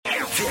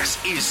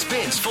This is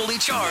Spins Fully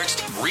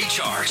Charged,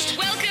 Recharged.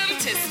 Welcome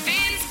to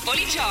Spins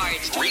Fully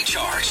Charged.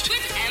 Recharged.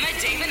 With Emma,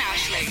 Dave and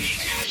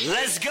Aisling.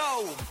 Let's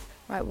go.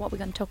 Right, what are we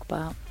going to talk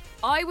about?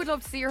 I would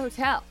love to see your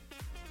hotel.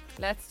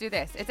 Let's do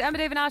this. It's Emma,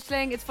 Dave and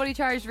Aisling. It's Fully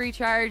Charged,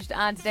 Recharged,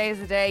 and today is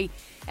the day.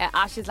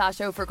 Ash's last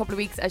show for a couple of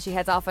weeks as she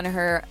heads off on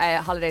her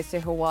holidays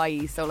to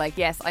Hawaii. So, like,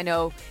 yes, I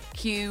know,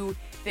 cue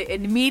the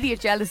immediate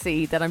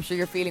jealousy that I'm sure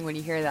you're feeling when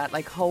you hear that.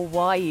 Like,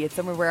 Hawaii, it's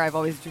somewhere where I've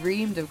always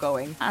dreamed of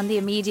going. And the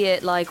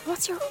immediate, like,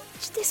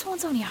 this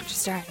one's only after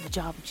starting the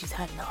job and she's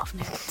heading off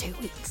now for 2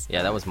 weeks.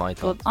 Yeah, that was my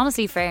thought. But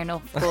honestly, fair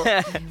enough.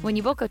 But when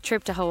you book a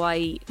trip to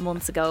Hawaii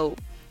months ago,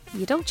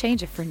 you don't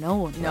change it for no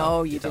one.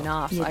 No, you do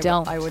not. You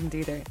don't. I wouldn't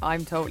either.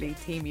 I'm totally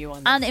team you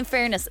on that. And in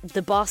fairness,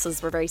 the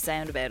bosses were very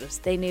sound about it.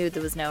 They knew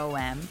there was no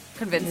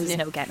Convincing there was you.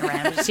 no getting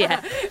around it.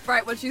 Yeah.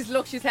 Right, well, she's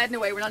heading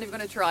away. We're not even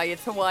going to try.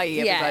 It's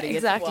Hawaii, Yeah, everybody.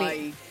 exactly.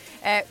 It's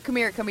Hawaii. Come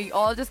here. Can we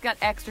all just get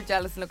extra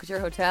jealous and look at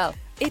your hotel?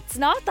 It's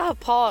not that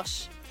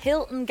posh.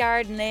 Hilton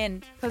Garden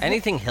Inn.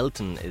 Anything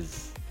Hilton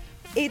is...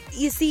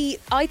 You see,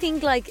 I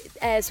think like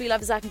Sweet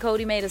Life of Zach and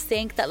Cody made us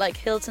think that like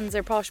Hiltons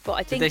are posh, but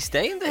I think Did they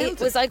stay in the Hilton?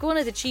 It was like one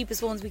of the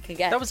cheapest ones we could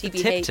get. That was the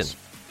TBH. Tipton.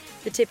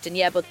 The Tipton,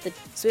 yeah, but the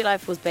Sweet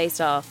Life was based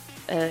off.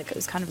 It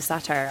was kind of a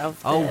satire of.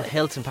 Oh,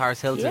 Hilton,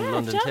 Paris Hilton, Yeah,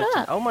 London shut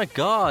Tipton. up. Oh my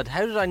God,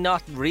 how did I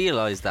not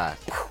realise that?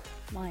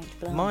 Mind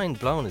blown. Mind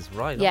blown is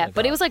right. Yeah, oh my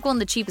but it God. was like one of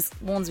the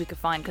cheapest ones we could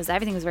find because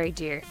everything was very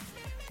dear.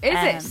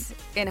 Is it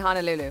in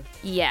Honolulu?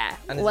 Yeah.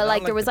 And is Well, it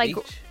like on, there was like,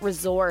 like the beach?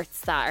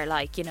 resorts that are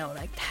like, you know,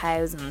 like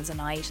thousands a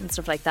night and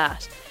stuff like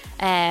that.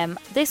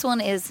 This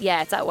one is,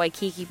 yeah, it's at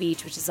Waikiki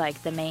Beach, which is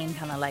like the main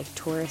kind of like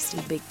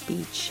touristy big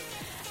beach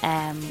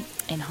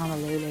in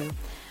Honolulu.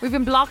 We've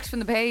been blocked from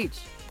the page.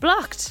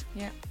 Blocked.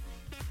 Yeah.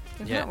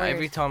 Isn't Yeah, that weird?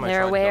 every time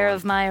They're I try aware to go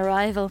of my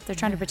arrival. They're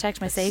trying to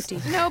protect my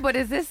safety. No, but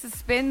is this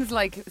Spins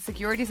like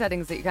security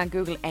settings that you can't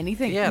Google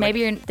anything? Yeah,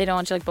 Maybe they don't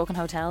want you like booking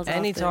hotels. off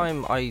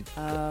anytime I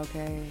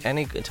Okay.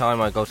 any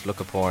time I go to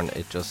look at porn,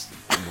 it just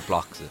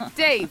blocks it.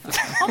 Dave.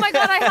 Oh my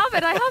God, I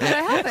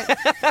have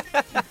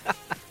it.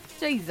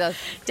 Jesus.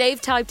 Dave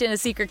typed in a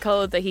secret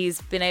code that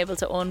he's been able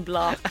to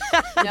unblock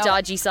the No.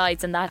 dodgy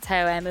sites, and that's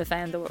how Emma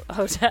found the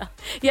hotel.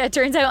 Yeah, it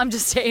turns out I'm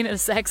just staying in a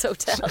sex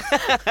hotel.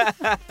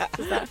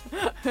 Are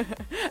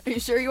you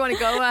sure you want to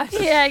go at?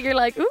 Yeah, you're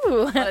like, ooh,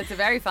 Well, it's a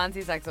very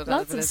fancy sex hotel.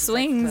 lots but of it's a sex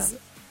swings. hotel.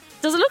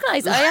 Does it look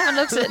nice? I haven't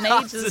looked at it in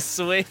Lots of ages.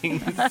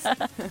 swings.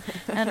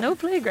 And no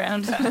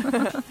playground.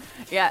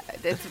 Yeah,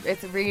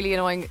 it's really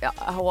annoying.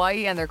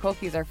 Hawaii and their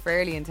cookies are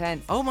fairly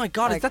intense. Oh my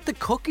God, Like, is that the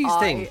cookies I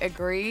thing?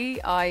 agree.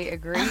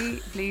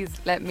 Please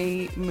let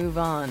me move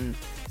on.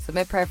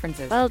 Submit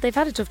preferences. Well, they've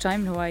had a tough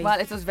time in Hawaii. Well,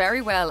 it does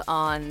very well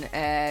on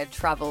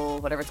travel,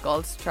 whatever it's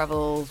called.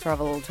 Travel. What's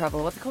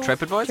it called?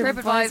 TripAdvisor?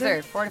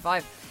 TripAdvisor. 4 to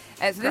 5.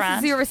 So this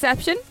Grand. is your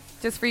reception.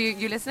 Just for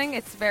you listening,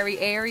 it's very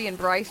airy and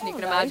bright, and you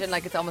can imagine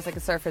like it's almost like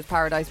a surfer's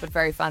paradise, but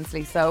very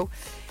fancily so.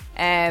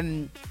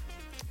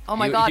 Oh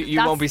my God!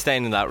 You won't be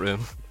staying in that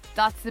room.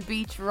 That's the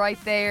beach right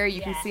there.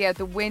 You can Yeah. see out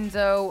the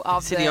window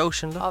of See the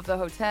ocean, look. of the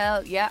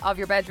hotel. Yeah, of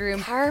your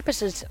bedroom.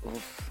 Carpeted.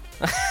 Oof.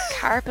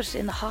 Carpet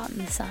in the hot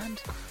and the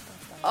sand.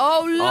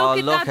 Oh,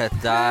 Look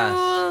at that.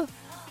 pool.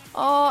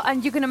 Oh,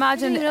 and you can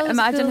imagine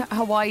I didn't know it was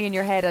Hawaii in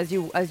your head as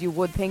you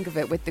would think of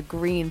it, with the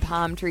green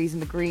palm trees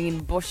and the green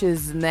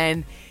bushes, and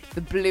then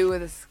the blue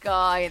of the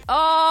sky. And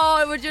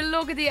oh, would you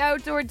look at the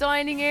outdoor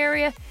dining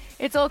area?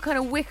 It's all kind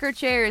of wicker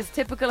chairs,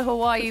 typical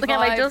Hawaii Can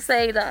I vibe. just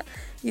say that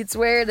you'd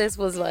swear this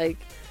was like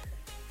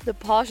the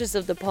poshest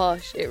of the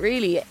posh. It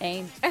really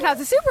ain't. It has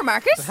a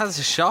supermarket. It has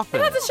a shop in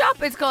It has a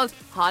shop. It's called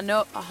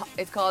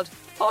It's called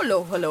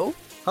Hello. Hello.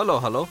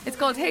 It's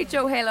called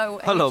Hello.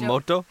 Hello,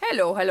 Moto.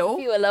 Hello.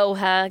 You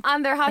aloha.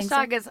 And their Think so?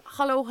 hashtag is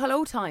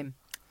hello time.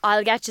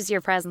 I'll get you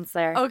your presents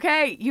there.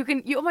 Okay,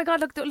 oh my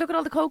God, look at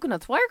all the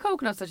coconuts. Why are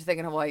coconuts such a thing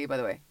in Hawaii, by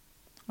the way?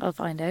 I'll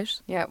find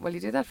out. Yeah, will you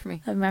do that for me?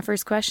 That'll be my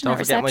first question. Don't at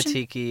forget my reception.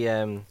 tiki. I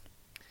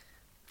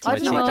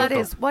don't know what tiki that mug.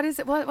 is. What is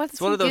it? What's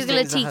It's one of those Google a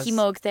things that tiki has-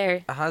 mug there.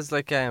 It has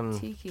like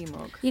tiki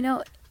mug? You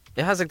know,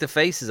 it has like the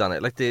faces on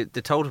it, like the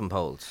totem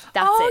poles.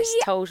 that's Oh, it.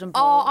 yeah. Totem Oh,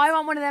 pole. I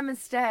want one of them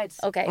instead.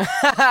 Okay.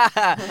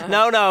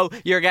 No,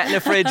 you're getting a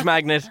fridge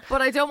magnet.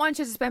 But I don't want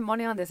you to spend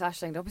money on this,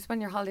 Aisling. Don't be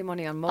spending your holiday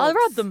money on mugs. I'll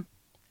rob them.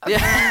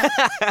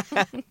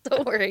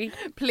 Don't worry.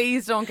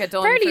 Please don't get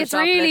done. Apparently for it's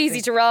really shoplifting.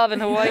 easy to rob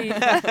in Hawaii.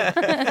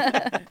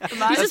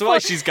 That's why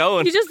she's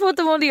going. You just put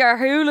them under your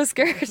hula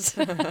skirt.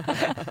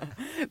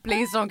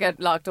 Please don't get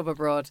locked up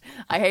abroad.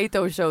 I hate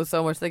those shows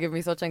so much. They give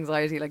me such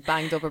anxiety, like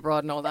banged up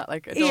abroad and all that.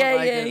 Like, I don't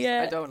like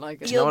it. I don't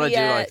like it. know what I do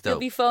like, though? You'll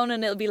be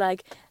phoning, it'll be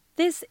like,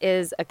 this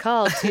is a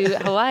call to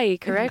Hawaii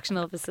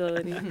Correctional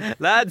Facility.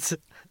 Lads,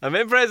 I'm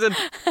in prison.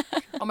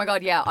 Oh my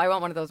God, yeah, I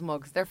want one of those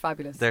mugs. They're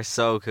fabulous. They're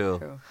so cool.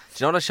 Cool.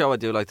 Do you know what show I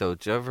do like though?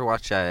 Do you ever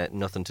watch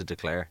Nothing to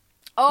Declare?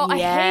 Oh, I hate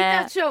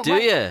Yeah. that show. Do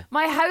ya?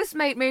 My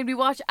housemate made me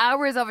watch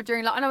hours of it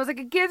during and I was like,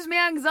 it gives me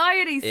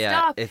anxiety. Yeah,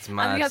 Stop. it's And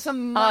mad. you have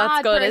some Oh, it's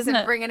mad good, person isn't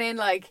it? bringing in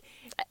like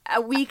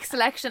a weak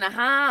selection of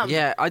ham.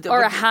 Yeah,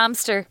 Or a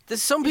hamster.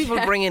 There's some people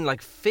bring in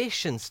like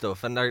fish and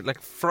stuff, and they're like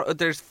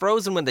there's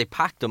frozen when they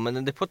pack them, and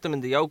then they put them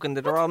in the yolk, and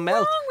they're all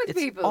melt. wrong with It's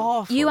people?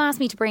 awful. You asked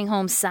me to bring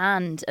home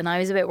sand, and I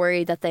was a bit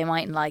worried that they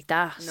mightn't like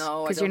that.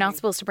 No, I because don't you're not think-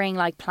 supposed to bring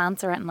like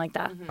plants or anything like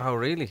that. Oh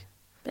really?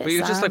 Bit But of you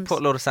just like sand. put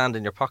a load of sand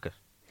in your pocket.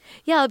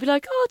 Yeah, I'll be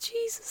like, oh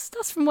Jesus,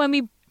 that's from when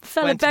we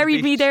fella Went to the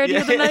buried me beach. there the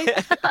Yeah. other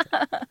night.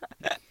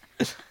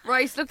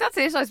 Right, look, that's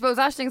it. I suppose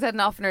Ashling's heading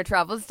off on her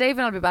travels. Dave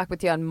and I'll be back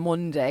with you on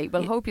Monday.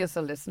 We'll hope you'll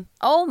still listen.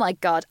 Oh my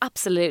God,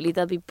 absolutely,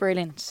 they'll be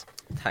brilliant.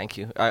 Thank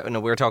you. No,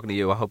 we're talking to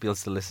you. I hope you'll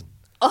still listen.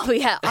 Oh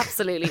yeah,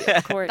 absolutely,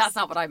 of course. That's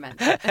not what I meant.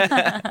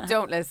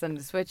 Don't listen.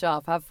 Switch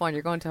off. Have fun.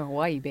 You're going to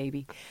Hawaii,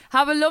 baby.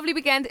 Have a lovely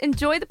weekend.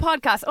 Enjoy the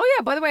podcast. Oh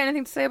yeah, by the way,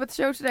 anything to say about the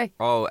show today?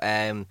 Oh,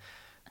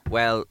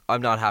 well,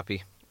 I'm not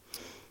happy.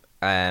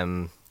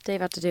 Dave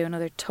had to do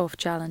another tough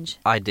challenge.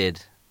 I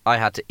did. I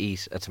had to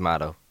eat a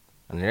tomato,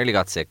 and I nearly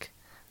got sick,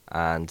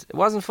 and it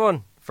wasn't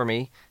fun for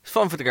me. It's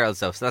fun for the girls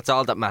though, so that's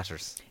all that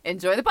matters.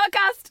 Enjoy the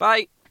podcast.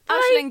 Bye.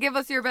 Aisling, give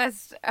us your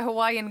best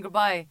Hawaiian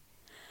goodbye.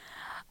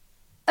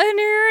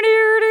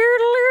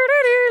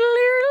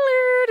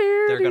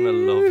 They're gonna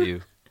love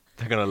you.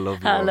 They're gonna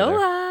love you. over there.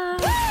 Aloha.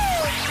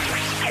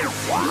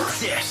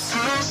 This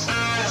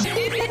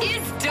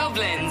It's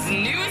Dublin's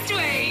newest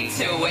way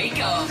to wake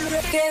up.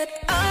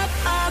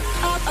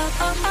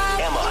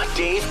 Emma,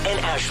 Dave, and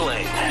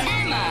Ashling.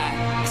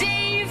 Emma,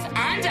 Dave,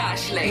 and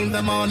Ashling. In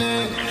the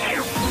morning.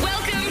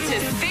 Welcome to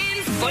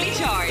Spins Fully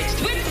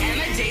Charged with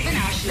Emma, Dave, and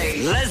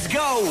Ashling. Let's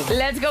go.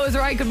 Let's go is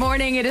right. Good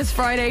morning. It is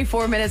Friday,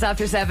 4 minutes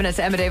after 7. It's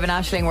Emma, Dave, and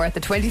Aisling. We're at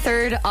the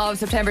 23rd of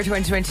September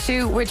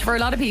 2022, which for a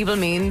lot of people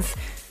means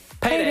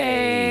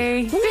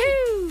payday.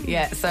 Woo!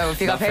 Yeah, so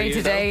if you got Not for paid you,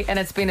 today and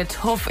it's been a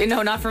tough...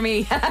 No, not for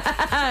me.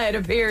 It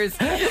appears.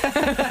 But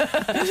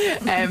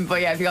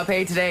yeah, if you got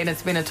paid today and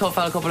it's been a tough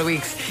couple of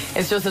weeks,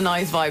 it's just a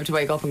nice vibe to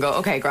wake up and go,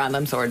 okay, grand,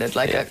 I'm sorted.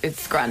 Like,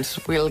 it's grand.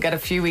 We'll get a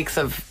few weeks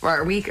of... Or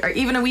a week, or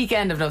even a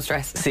weekend of no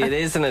stress. See, it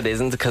is and it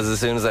isn't, because as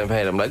soon as I'm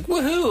paid, I'm like,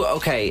 woohoo,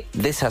 okay,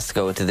 this has to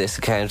go into this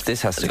account,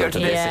 this has to go to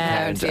this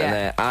Yeah. account,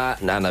 Yeah.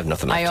 and I've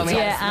nothing left I to only do.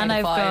 have- Yeah, and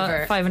I've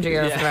got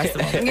 €500 for the rest of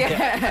the month.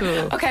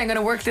 Yeah. Okay, I'm going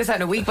to work this out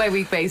on a week by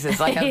week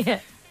basis. I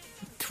have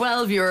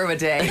 €12 a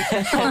day.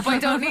 Hope I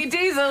don't need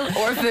diesel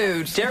or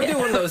food. Do you ever do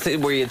one of those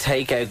things where you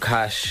take out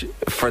cash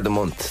for the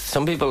month?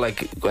 Some people,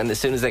 like, when as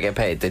soon as they get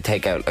paid, they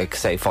take out, like,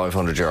 say,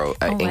 €500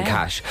 in wow.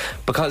 cash,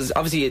 because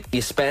obviously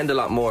you spend a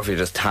lot more if you're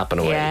just tapping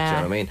away. Yeah. Do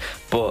you know what I mean?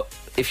 But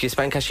if you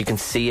spend cash, you can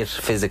see it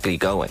physically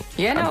going.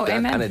 Yeah, no,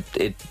 amen. And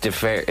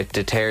it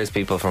deters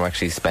people from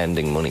actually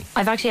spending money.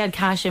 I've actually had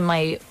cash in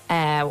my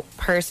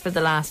purse for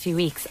the last few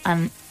weeks,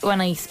 and when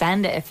I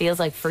spend it, it feels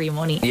like free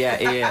money.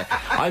 Yeah.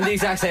 I'm the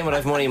exact same when I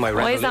have money in my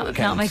Revolut Why does that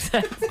account. not make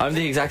sense? I'm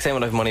the exact same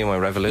when I have money in my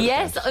Revolut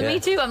Yes, account. me Yeah.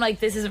 too. I'm like,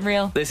 this isn't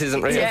real. This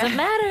isn't real. Doesn't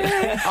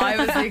matter. I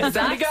was the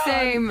exact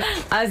same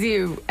as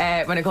you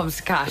when it comes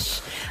to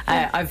cash.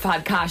 I've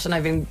had cash and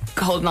I've been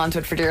holding on to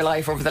it for dear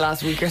life over the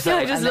last week or so.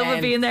 I just and love it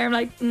then- being there. I'm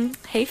like,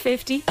 hey,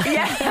 50.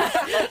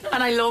 Yeah.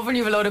 And I love when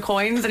you have a load of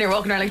coins and you're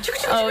walking around like,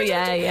 Oh,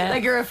 yeah.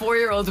 like you're a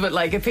 4-year-old with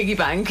like a piggy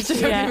bank. Do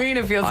you know what I Yeah. mean?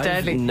 It feels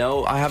deadly.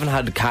 No, I haven't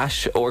had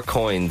cash or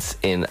coins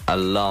in a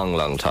long,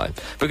 long time,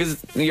 because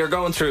you're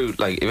going through,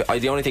 like,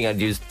 the only thing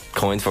I'd use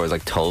coins for is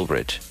like toll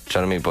bridge. Do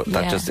you know what I mean? But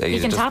that just you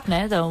can just, tap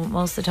now, though,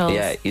 most of the tolls.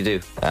 Yeah, you do.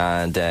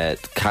 And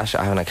cash,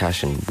 I haven't had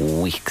cash in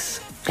weeks.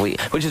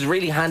 Which is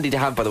really handy to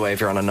have, by the way,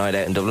 if you're on a night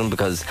out in Dublin,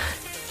 because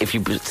if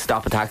you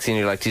stop a taxi and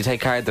you're like, do you take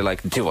card? They're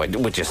like,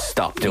 would you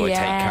stop? Do I Yeah.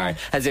 take card?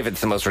 As if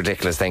it's the most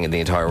ridiculous thing in the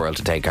entire world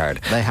to take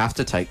card. They have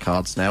to take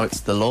cards now.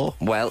 It's the law.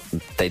 Well,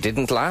 they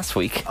didn't last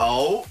week.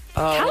 Oh.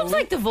 Callum's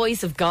like the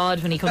voice of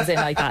God when he comes in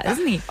like that,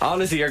 isn't he?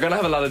 Honestly, you're going to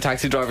have a lot of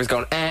taxi drivers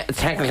going,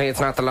 technically it's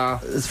not the law.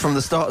 It's from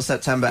the start of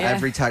September, Yeah.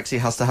 every taxi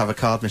has to have a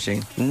card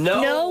machine.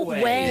 No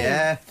way.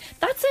 Yeah.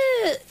 That's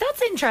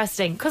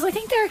interesting, because I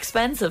think they're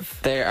expensive.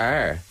 There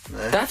are.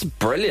 That's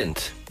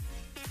brilliant.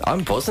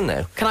 I'm buzzing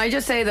now. Can I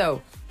just say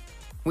though,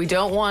 we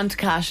don't want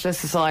cashless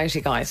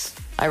society, guys.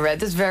 I read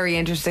this very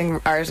interesting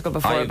article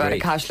before I about a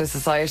agree. cashless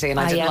society, and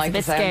I didn't yeah, like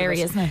it's a the bit sound of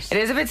scary, it. isn't it? It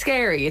is a bit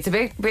scary. It's a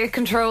bit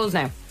controlled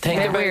now. a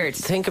bit weird.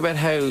 Think about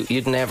how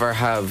you'd never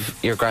have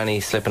your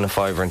granny slipping a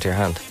fiver into your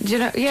hand. Do you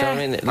know? Yeah. Do you know what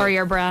I mean? Or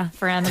your bra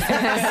for anything.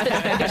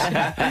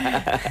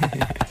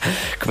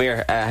 Come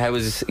here. How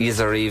was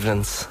your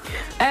evenings?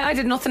 I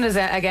did nothing as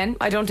again.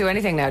 I don't do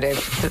anything now, Dave.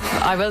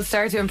 I will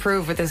start to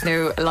improve with this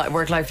new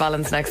work-life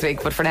balance next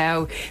week. But for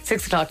now,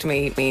 6 o'clock to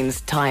me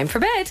means time for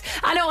bed.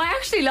 I know. I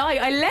actually lie.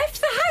 I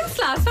left the house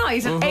last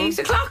night at 8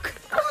 o'clock.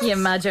 You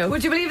majo.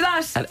 Would you believe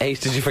that? At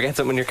 8, did you forget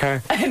something in your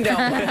car? No.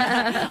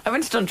 I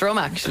went to Dundrum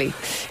actually.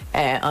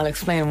 I'll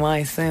explain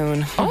why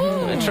soon.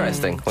 Oh,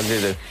 interesting. What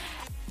did you do?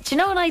 Do you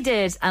know what I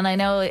did? And I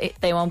know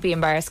they won't be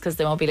embarrassed because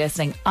they won't be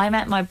listening. I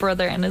met my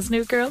brother and his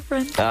new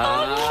girlfriend.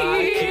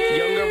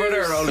 Younger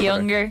brother or older brother?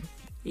 Younger.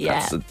 Yeah.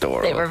 That's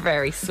adorable. They were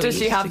very sweet. Does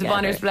she have the together.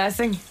 Bonner's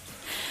blessing?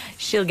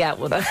 She'll get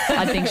one.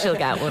 I think she'll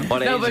get one.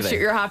 What No, age but are they?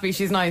 you're happy.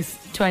 She's nice.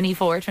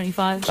 24,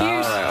 25. Oh,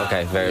 right,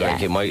 okay, very, Yeah. very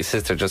cute. My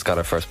sister just got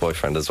her first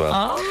boyfriend as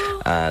well.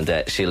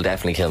 And she'll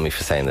definitely kill me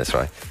for saying this,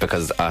 right?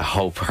 Because I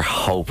hope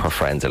her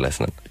friends are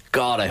listening.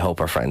 God, I hope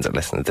her friends are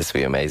listening. This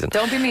will be amazing.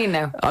 Don't be mean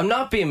now. I'm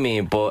not being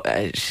mean, but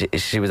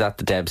she was at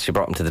the Debs. She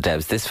brought him to the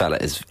Debs. This fella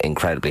is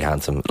incredibly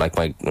handsome. Like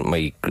my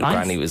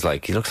granny was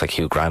like, he looks like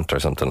Hugh Grant or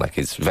something. Like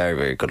he's very,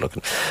 very good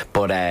looking.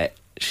 But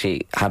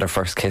she had her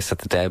first kiss at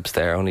the Debs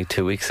there only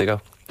 2 weeks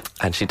ago,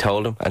 and she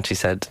told him, and she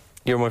said,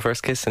 "You're my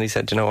first kiss," and he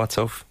said, "You know what,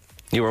 Soph?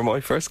 You were my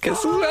first kiss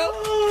as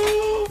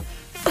well."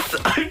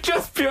 I'm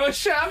just pure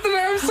shafting her.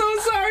 I'm so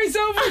sorry,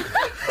 Sophie.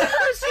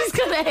 She's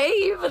gonna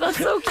hate you, but that's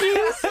so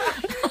cute.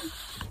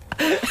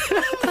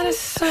 That is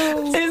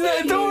so. Isn't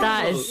that adorable?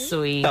 That is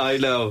sweet. I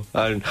know.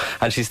 And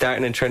she's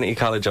starting in Trinity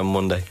College on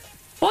Monday.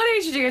 What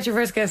age did you get your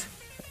first kiss?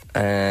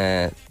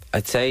 I'd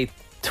say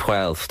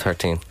 12,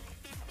 13.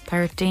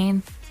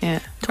 13. Yeah,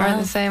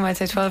 around the same. I'd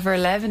say 12 or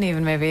 11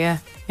 even, maybe, yeah.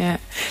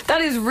 That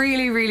is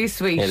really, really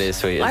sweet. It is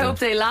sweet, I isn't hope it?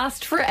 they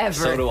last forever.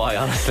 So do I,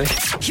 honestly.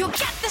 You got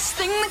this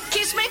thing that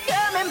keeps me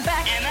coming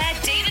back. Emma,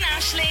 Dave and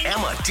Ashling.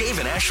 Emma, Dave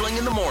and Ashling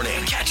in the morning.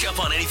 Catch up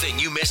on anything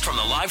you missed from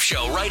the live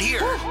show right here.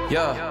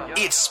 Yeah.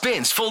 It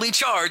spins fully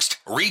charged,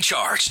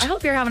 recharged. I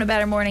hope you're having a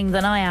better morning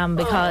than I am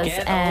because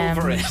Get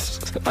over it.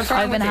 What's wrong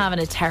I've been with you? having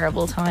a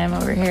terrible time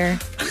over here.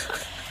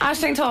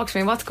 Ashling, talk to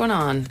me. What's going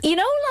on? You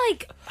know,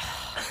 like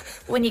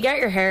when you get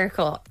your hair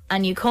cut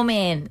and you come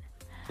in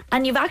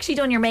and you've actually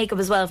done your makeup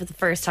as well for the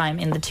first time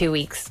in the 2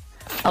 weeks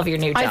of your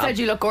new job. I said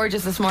you look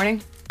gorgeous this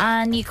morning.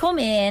 And you come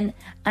in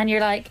and you're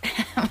like,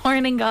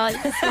 "Morning, guys.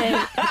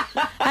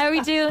 How are we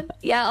doing?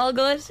 Yeah, all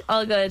good?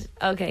 All good.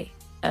 Okay.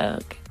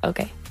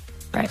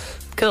 Right.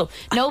 Cool."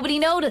 Nobody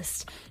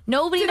noticed.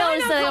 Nobody Did I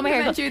noticed not that I got my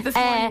hair compliment cut. you this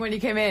morning when you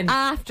came in?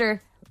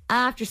 After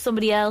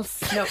somebody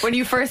else. No, when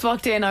you first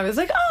walked in, I was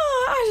like,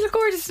 "Oh, Ash, you look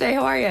gorgeous today.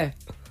 How are you?"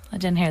 I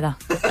didn't hear that.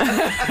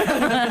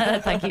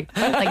 Thank you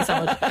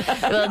so much.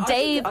 Well,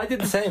 Dave I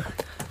did the same.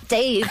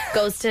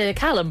 goes to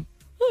Callum.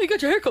 "Oh, you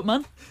got your haircut,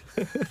 man."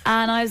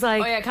 And I was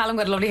like, Oh yeah, Callum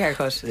got a lovely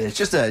haircut. It's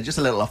just a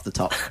little off the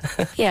top.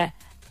 "Yeah,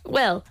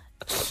 well,"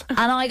 and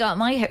I got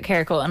my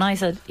haircut, and I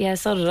said, "Yeah,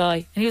 so did I."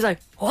 And he was like,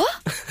 "What?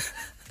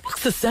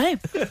 Looks the same."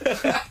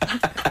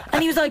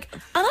 And he was like,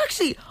 "And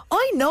actually,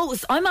 I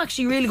noticed. I'm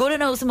actually really good at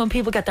noticing when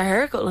people get their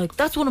haircut. Like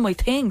that's one of my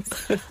things."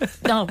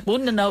 No,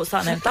 wouldn't have noticed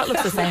that now. That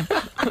looks the same.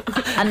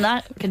 And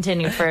that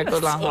continued for a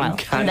good long while.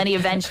 And then he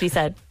eventually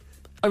said,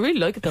 "I really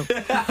like it though."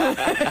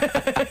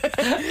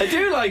 I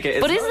do like it.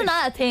 It's But isn't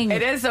nice. that a thing?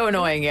 It is so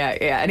annoying, yeah.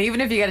 And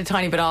even if you get a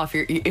tiny bit off,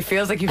 it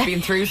feels like you've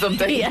been through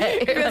something. Yeah,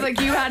 It feels like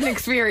you had an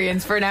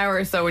experience for an hour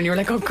or so, and you were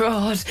like, "Oh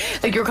God!"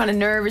 Like you were kind of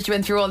nervous. You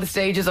went through all the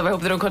stages of, "I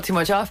hope they don't cut too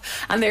much off."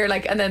 And they're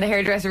like, and then the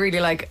hairdresser really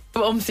like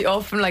bumps you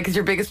up and like is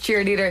your biggest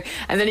cheerleader,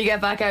 and then you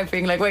get back out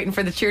being like waiting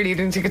for the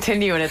cheerleading to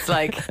continue, and it's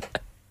like,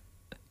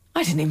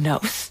 I didn't even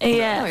notice. I don't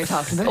know what you're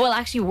talking about. Well,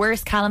 actually,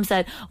 worse, Callum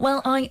said,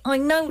 "Well, I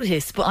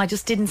noticed, but I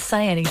just didn't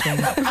say anything."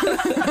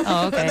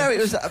 Oh, okay. No, it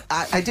was.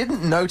 I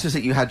didn't notice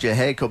that you had your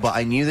haircut, but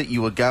I knew that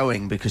you were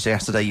going because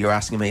yesterday you were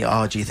asking me,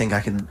 "Oh, do you think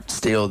I can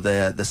steal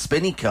the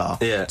spinny car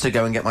Yeah. to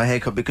go and get my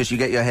haircut?" Because you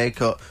get your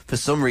haircut for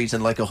some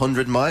reason like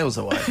 100 miles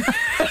away.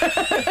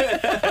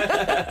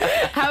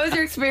 How was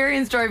your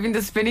experience driving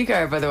the spinny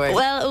car, by the way?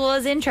 Well, it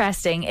was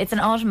interesting. It's an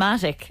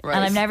automatic, Right.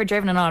 and I've never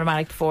driven an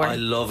automatic before. I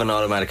love an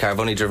automatic car. I've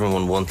only driven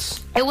one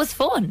once. It was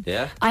fun.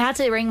 Yeah. I had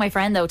to ring my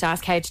friend though to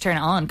ask how to turn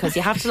it on because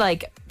you have to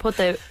like put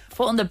the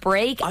foot on the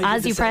brake I did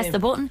as the you press same. the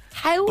button.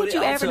 How would But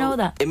you it ever also- know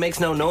that? It makes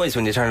no noise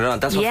when you turn it on.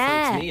 That's what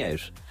Yeah. freaks me out.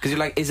 Because you're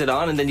like, is it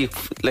on? And then you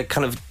like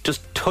kind of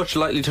just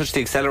lightly touch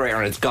the accelerator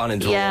and it's gone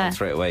into a Yeah. wall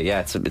straight away. Yeah,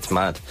 it's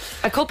mad.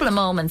 A couple of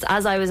moments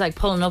as I was like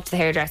pulling up to the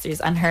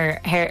hairdressers and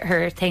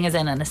her thing is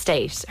in an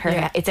estate.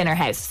 It's in her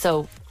house,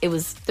 so there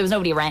was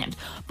nobody around.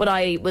 But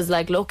I was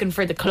like looking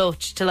for the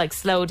clutch to like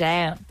slow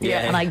down. Yeah.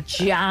 And I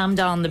jammed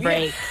on the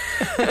brake.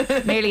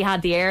 Nearly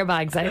had the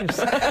airbags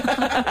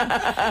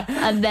out.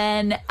 And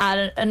then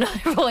at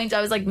another point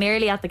I was like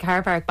nearly at the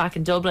car park back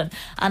in Dublin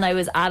and I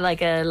was at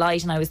like a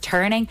light and I was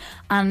turning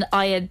and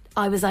I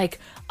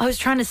was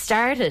trying to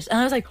start it and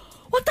I was like,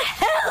 "What the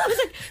hell?" I was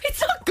like,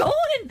 "It's not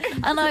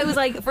going." And I was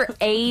like, for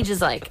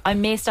ages, like I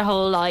missed a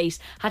whole light,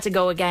 had to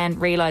go again,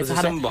 realised Was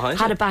I there someone behind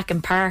you? had it back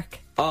in park.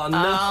 Oh no!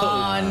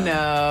 oh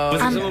no!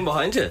 Was there someone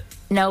behind you?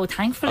 No,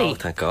 thankfully. Oh,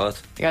 thank God!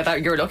 Yeah,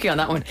 you're lucky on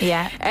that one.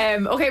 Yeah.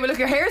 Okay, well look,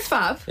 your hair's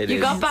fab. It you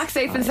is. got back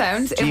safe and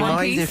sound Do in you one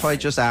mind piece. if I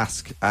just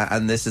ask,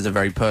 and this is a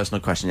very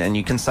personal question, and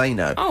you can say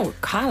no, Oh,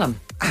 Callum.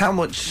 how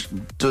much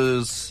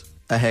does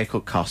a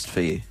haircut cost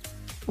for you?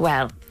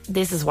 Well,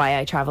 this is why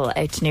I travel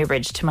out to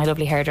Newbridge to my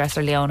lovely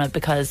hairdresser Leona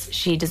because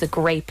she does a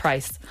great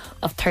price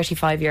of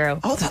 €35.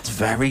 Oh, that's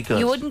very good.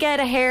 You wouldn't get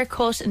a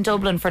haircut in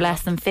Dublin for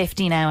less than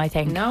 50 now, I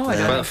think. No, I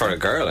don't. Well, for a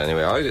girl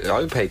anyway, I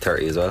would pay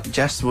 30 as well.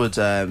 Jess would.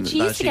 She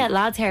used to get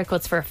lads'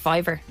 haircuts for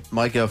 $5.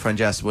 My girlfriend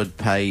Jess would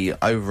pay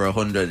over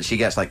 100. She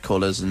gets like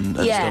colours and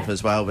Yeah. stuff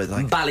as well, but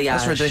like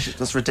Balayage.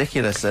 that's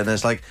ridiculous. And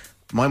it's like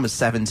mine was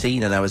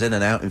 17, and I was in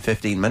and out in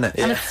 15 minutes.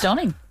 And it's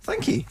stunning.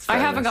 Thank you. I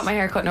haven't got my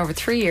hair cut in over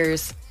 3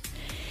 years.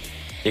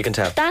 You can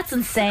tell. That's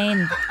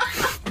insane.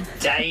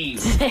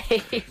 Dave.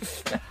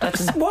 Dave.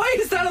 Why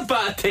is that a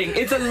bad thing?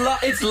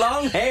 It's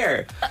long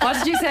hair. What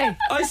did you say?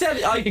 I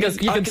said I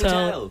can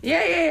tell.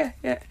 Yeah.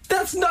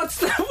 That's not.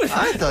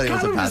 I thought it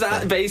was a bad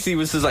thing. Basically,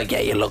 was just like, yeah,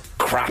 you look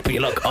crap, you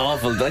look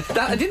awful. Like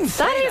that, I didn't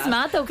say That is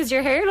mad though, because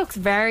your hair looks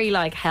very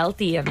like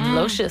healthy and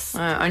luscious.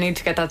 I need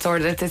to get that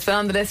sorted. It's been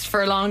on the list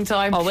for a long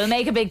time. Oh, we'll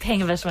make a big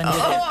thing of it when you do.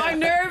 Oh, I'm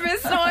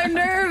nervous.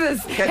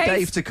 Get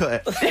Dave to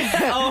cut it.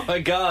 Oh my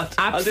god!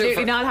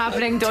 Absolutely not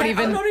happening. Don't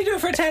even. I'll only do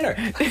it for a tenner.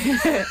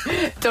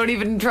 Don't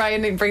even try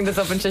and bring this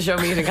up into show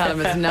me and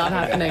Callum. It's not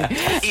happening.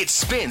 It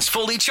spins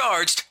fully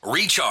charged,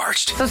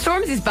 recharged. So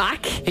Stormzy's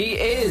back. He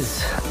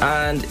is,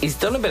 and he's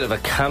done a bit of a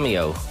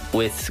cameo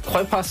with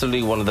quite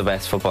possibly one of the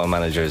best football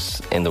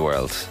managers in the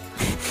world.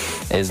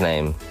 His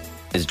name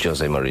is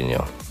Jose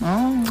Mourinho.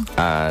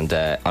 And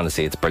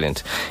honestly, it's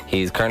brilliant.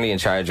 He's currently in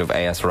charge of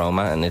AS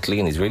Roma in Italy,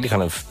 and he's really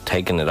kind of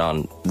taken it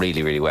on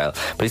really, really well.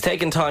 But he's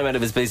taken time out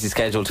of his busy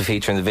schedule to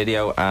feature in the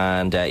video,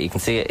 and you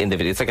can see it in the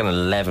video. It's like an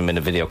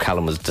 11-minute video.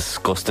 Callum was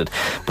disgusted,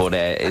 but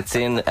it's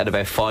in at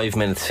about 5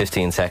 minutes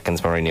 15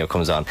 seconds. Mourinho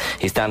comes on.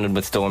 He's standing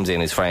with Stormzy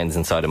and his friends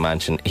inside a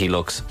mansion. He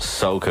looks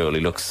so cool. He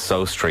looks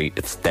so street.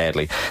 It's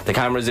deadly. The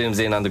camera zooms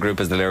in on the group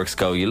as the lyrics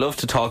go. You love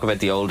to talk about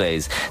the old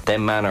days.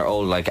 Them man are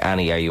old like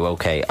Annie. Are you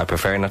okay? I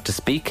prefer not to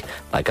speak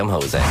like I'm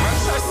Jose.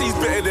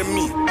 Better than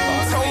me.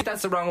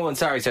 That's the wrong one.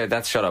 Sorry,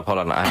 that's shut up. Hold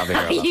on, I have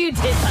it here. You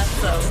did that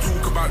so.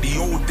 Talk about the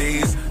old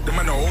days. The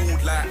man are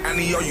old like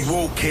Annie. Are you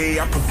okay?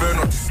 I prefer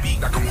not to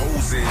speak like I'm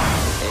Jose.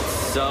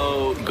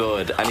 So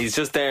good, and he's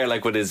just there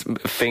like with his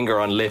finger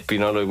on lip, you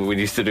know, like we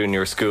used to do in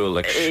your school,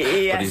 like.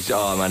 Yes. But he's,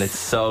 oh man, it's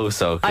so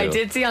cool. I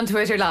did see on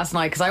Twitter last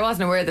night, because I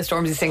wasn't aware the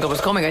Stormzy single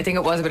was coming. I think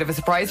it was a bit of a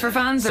surprise for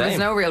fans. There was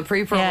no real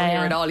pre-promo here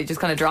at all. He just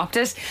kind of dropped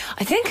it.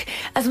 I think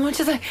as much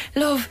as I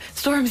love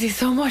Stormzy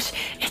so much,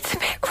 it's a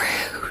bit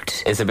rude.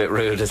 It's a bit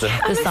rude, is it?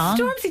 The song?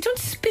 Stormzy, don't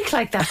speak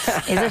like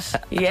that. Is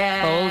it?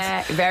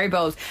 Yeah, bold. Very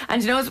bold.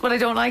 And you know what I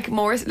don't like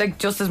more? Like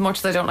just as much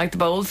as I don't like the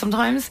bold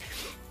sometimes,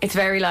 it's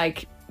very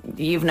like,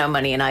 you've no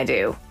money and I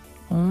do.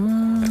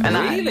 And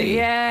really?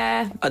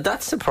 Yeah.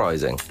 That's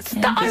surprising.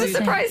 I was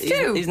surprised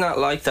too. He's not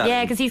like that.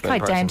 Yeah, because he's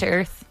quite down to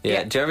earth.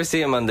 Yeah. Do you ever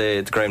see him on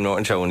the Graham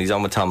Norton show when he's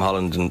on with Tom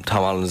Holland, and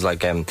Tom Holland's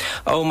like,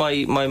 oh,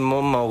 my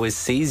mum always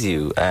sees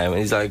you, and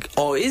he's like,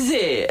 oh, is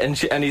it?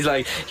 And he's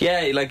like,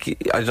 yeah, like,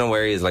 I don't know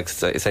where he is, like,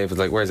 say if it's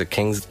like, where is it,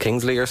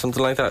 Kingsley or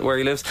something like that, where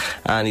he lives,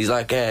 and he's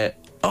like,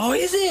 oh,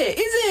 is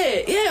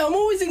it? Yeah, I'm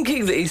always in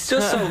Kingsley. He's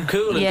just so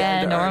cool. And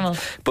Yeah, down to normal.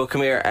 earth. But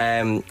come here,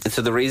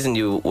 so the reason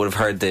you would have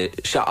heard the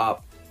shut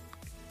up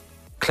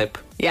clip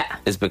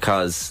is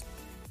because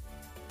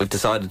we've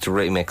decided to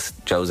remix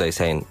Jose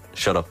saying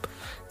shut up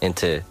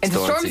into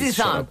Stormzy's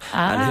Shut song. Up.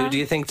 And who do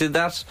you think did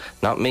that?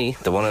 Not me,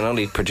 the one and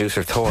only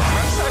producer Thor.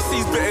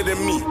 He's better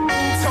than me.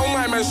 Tell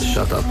my man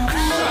Shut up.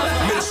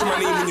 mention my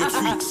name in your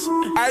tweets.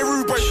 I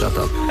rude boy. Shut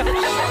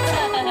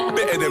up.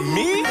 Better than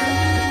me.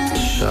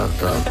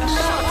 Shut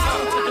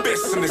up.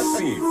 Best in the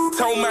scene.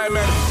 Tell my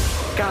man.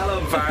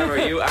 Callum Farmer,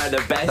 you are the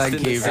best Thank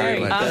in the you very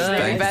scene. much. Absolutely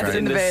Thanks best very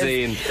in the much.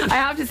 biz. Scene. I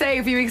have to say,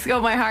 a few weeks ago,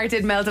 my heart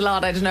did melt a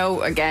lot. I don't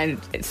know, again,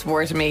 it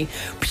swore to me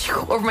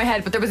over my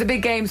head, but there was a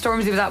big game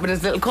Stormzy was at with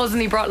his little cousin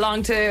he brought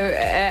along to,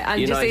 and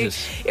United. you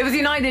see, it was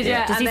United,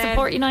 yeah. Does and he then-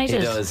 support United?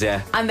 He does,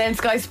 yeah. And then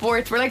Sky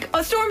Sports were like,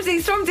 oh,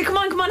 Stormzy,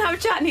 come on, have a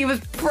chat. And he was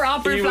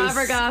proper He was-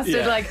 flabbergasted,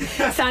 yeah. like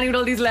standing with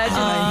all these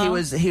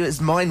legends. He was.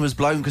 Mine was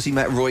blown because he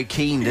met Roy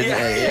Keane, didn't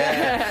he?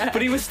 Yeah.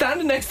 But he was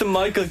standing next to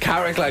Michael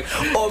Carrick like,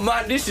 oh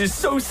man, this is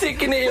so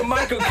sick in here,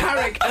 Michael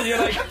Carrick. And you're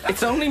like,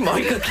 it's only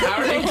Michael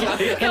Carrick.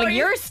 Like,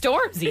 You're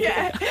Stormzy.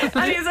 Yeah.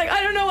 And he was like,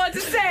 I don't know what to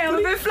say. I'm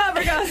a bit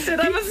flabbergasted.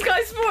 I'm a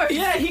Sky Sports.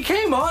 yeah, he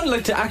came on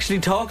like to actually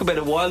talk about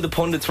it while the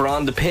pundits were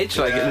on the pitch,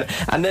 like,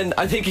 and then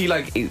I think he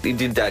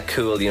did that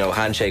cool, you know,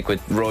 handshake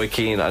with Roy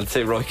Keane. I'd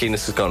say Roy Keane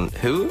is just going,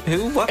 who,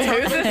 what's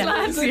Who's this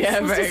lad? Yeah,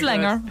 Who's very this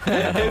Langer?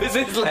 Who's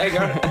this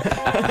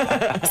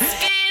legger?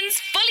 Spins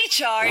Fully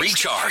Charged.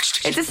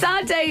 Recharged. It's a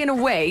sad day in a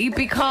way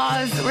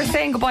because we're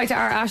saying goodbye to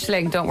our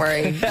Aisling. Don't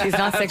worry, she's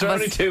not sick After of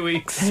only us. 2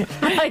 weeks.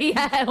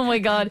 Yeah, oh my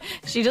god.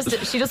 She just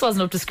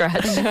wasn't up to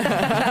scratch.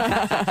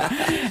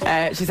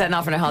 She's heading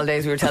off on her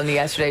holidays. We were telling you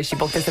yesterday she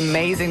booked this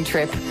amazing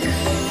trip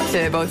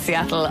to both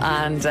Seattle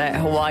and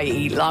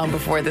Hawaii long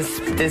before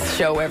this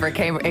show ever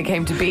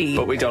came to be.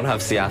 But we don't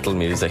have Seattle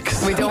music.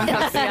 We don't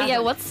have Seattle. Yeah,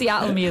 what's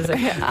Seattle music?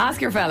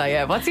 Ask your fella,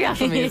 yeah. What's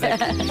Seattle music?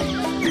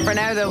 For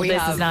now, though, we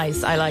This have is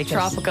nice. I like it.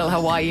 tropical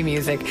Hawaii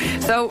music.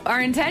 So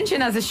our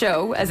intention as a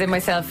show, as in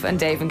myself and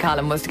Dave and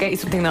Callum, was to get you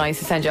something nice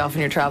to send you off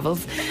on your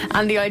travels.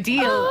 And the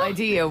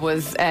idea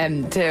was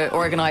to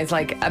organise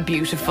like a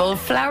beautiful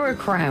flower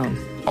crown.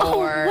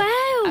 Or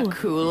wow. a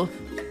cool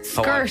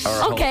skirt.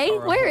 Okay,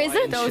 where is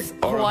it? Those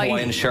Or a Hawaii-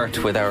 Hawaiian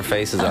shirt with our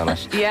faces on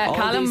it. Yeah, all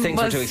Callum these things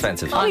were was- too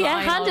expensive. Oh yeah,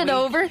 online hand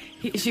all it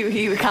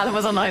week. over. Callum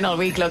was online all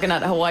week looking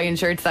at Hawaiian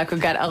shirts that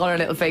could get all our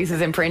little faces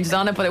imprinted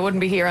on it, but it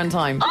wouldn't be here on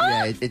time.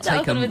 Yeah, it'd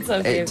That would've been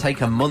so cute.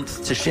 take a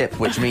month to ship,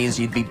 which means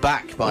you'd be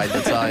back by the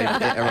time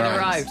it It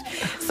arrives.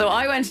 arrived. So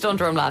I went to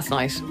Dundrum last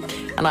night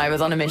and I was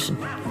on a mission.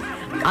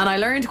 And I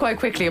learned quite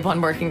quickly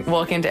upon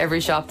walking into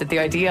every shop that the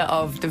idea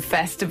of the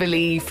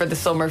festively for the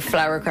summer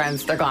flower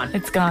crowns, they're gone.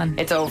 It's gone.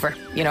 It's over.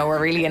 You know, we're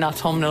really in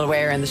autumnal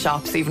wear in the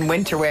shops, even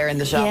winter wear in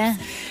the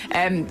shops.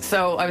 Yeah.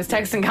 So I was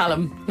texting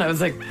Callum and I was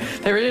like,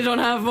 they really don't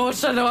have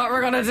much. I don't know what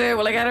we're going to do.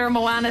 Will I get her a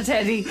Moana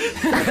teddy?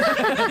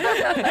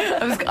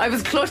 I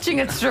was clutching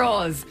at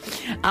straws.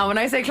 And when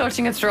I say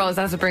clutching at straws,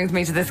 that's what brings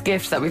me to this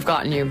gift that we've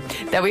gotten you,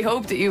 that we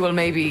hope that you will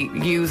maybe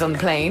use on the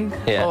plane,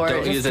 Yeah, or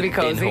don't just use to be it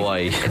cozy. in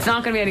Hawaii. It's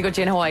not going to be any good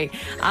to you in Hawaii.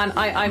 And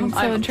I'm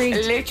so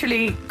intrigued.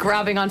 literally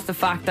grabbing onto the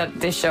fact that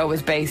this show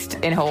is based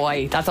in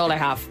Hawaii. That's all I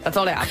have. That's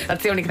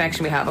the only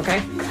connection we have,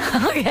 okay?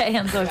 Okay,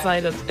 I'm so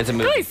excited. It's a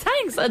movie. Guys,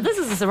 thanks. This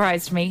is a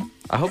surprise to me.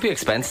 I hope you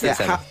expense this.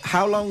 Emma.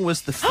 How long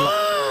was the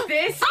flight?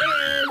 This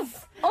is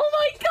Oh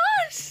my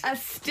gosh! a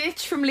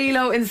Stitch from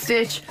Lilo and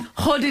Stitch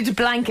hooded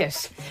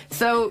blanket.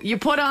 So you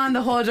put on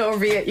the hood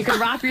over you, you can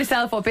wrap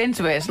yourself up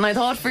into it. And I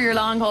thought for your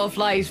long haul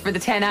flight for the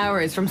 10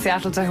 hours from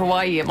Seattle to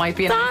Hawaii, it might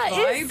be a That nice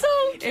vibe. is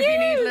so If you need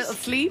a cute. little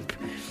sleep.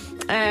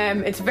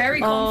 It's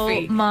very Oh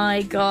comfy.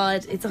 my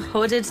god, it's a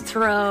hooded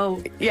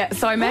throw. Yeah,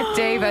 so I met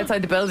Dave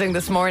outside the building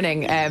this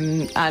morning,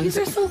 and These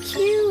are so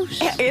cute.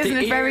 isn't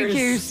The it very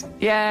ears. cute?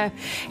 Yeah.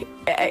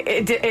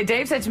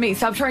 Dave said to me,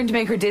 "Stop trying to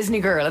make her Disney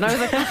girl," and I was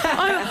like,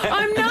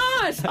 "I'm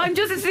not. I'm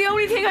just. It's the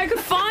only thing I could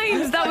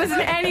find that was in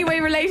any way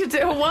related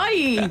to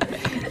Hawaii."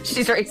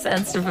 She's very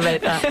sensitive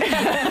about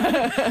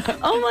that.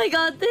 Oh my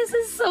god, this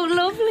is so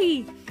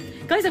lovely.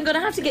 Guys, I'm going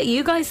to have to get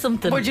you guys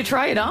something. Would you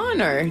try it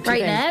on, or do you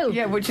Right think- now?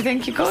 Yeah, would you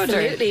think you could?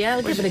 Absolutely, or yeah, I'll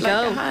would give you it a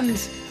like go.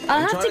 hand?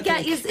 I'll have to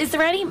get you. Is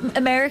there any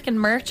American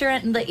merch or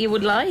anything that you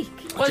would like?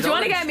 Well, do you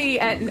want to get me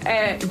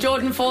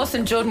Jordan Foss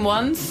and Jordan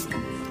Ones?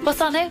 What's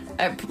that now?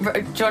 Do you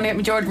want to get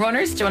me Jordan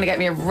Runners? Do you want to get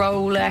me a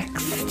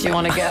Rolex? Do you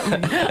want to get me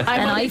An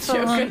An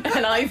iPhone.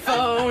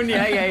 iPhone?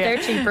 Yeah. They're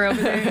cheaper over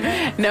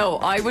there. No,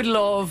 I would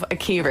love a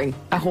keyring,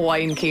 a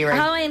Hawaiian keyring.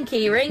 Hawaiian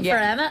keyring for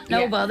Emma. No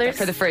Yeah, bothers.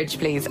 for the fridge,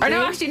 please. Or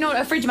no, actually, no,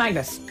 a fridge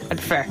magnet. I'd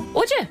prefer.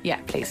 Would you? Yeah,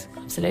 please.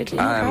 Absolutely.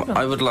 No problem.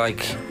 I would like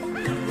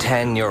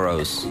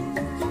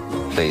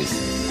 €10,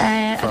 please.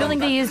 I don't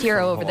think they used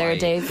euro over there, Hawaii.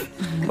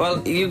 Dave.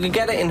 Well, you can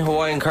get it in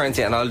Hawaiian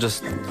currency, and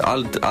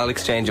I'll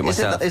exchange it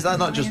myself. Is that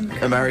not just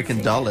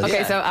American dollars?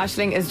 Okay, so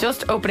Aisling is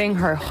just opening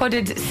her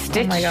hooded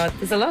Stitch. Oh my god,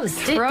 there's a lot of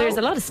there's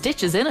a lot of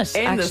stitches in it.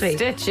 In actually, the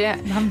Stitch, yeah.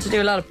 I'm having to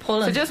do a lot of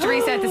pulling. So just to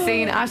reset the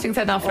scene, Aisling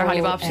said off for her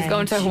Holly Bop. She's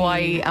going to OMG.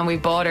 Hawaii, and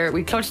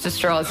we clutched the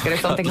straws to get her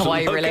something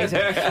Hawaii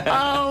related.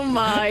 Oh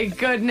my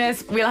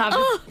goodness, we'll have.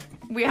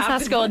 We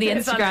has to go on the put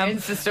this Instagram. On our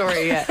Insta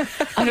story, yeah.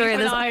 I'm wearing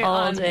Keep this an eye all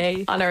on,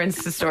 day. on our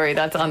Insta story.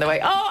 That's on the way.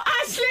 Oh,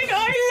 Aisling,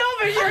 I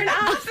love it. You're an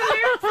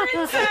absolute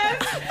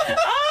princess.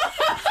 Oh,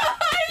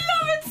 I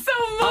love it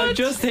so much. I'm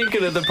just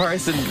thinking of the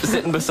person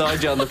sitting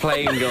beside you on the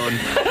plane going,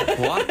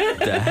 what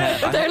the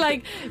hell? They're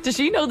like, does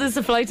she know there's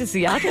a flight to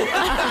Seattle?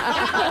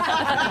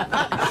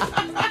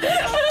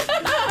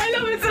 I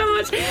love it so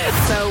much.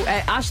 So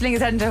Aisling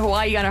is heading to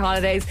Hawaii on her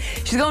holidays.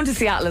 She's going to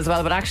Seattle as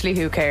well, but actually,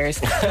 who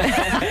cares?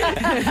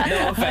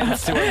 No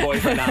offense to her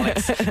boyfriend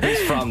Alex,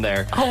 who's from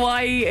there.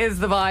 Hawaii is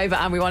the vibe,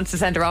 and we wanted to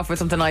send her off with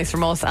something nice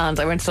from us. And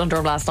I went to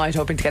Dundrum last night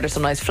hoping to get her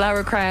some nice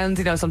flower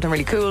crowns, something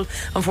really cool.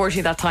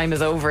 Unfortunately, that time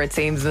is over, it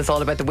seems, and it's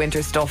all about the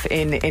winter stuff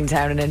in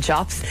town and in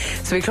shops.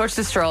 So we clutched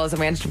the straws, and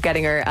we ended up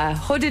getting her a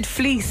hooded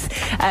fleece,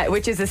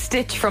 which is a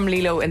Stitch from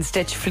Lilo and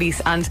Stitch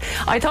fleece. And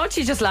I thought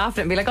she'd just laugh at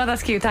it and be like, "Oh,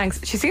 that's cute, thanks."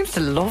 She seems to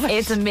love it.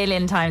 It's a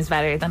million times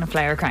better than a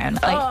flower crown.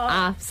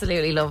 I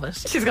absolutely love it.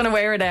 She's going to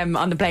wear it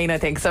on the plane, I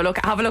think. So look,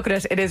 have a look at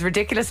it. It is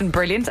ridiculous and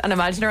brilliant. And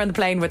imagine her on the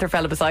plane with her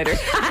fella beside her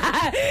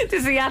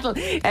to Seattle.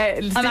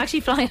 I'm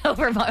actually flying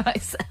over by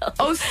myself.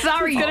 Oh,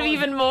 sorry. It's going to be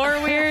even more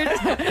weird.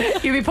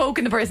 You'll be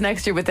poking the person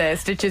next to you with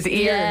Stitch's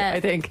ear, Yeah. I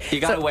think. You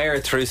got to wear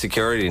it through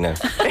security now.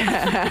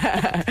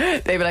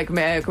 They'd be like, "Can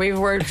we have a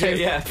word with you?"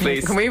 Yeah,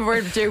 please. Can we have a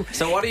word with you?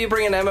 So what are you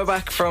bringing Emma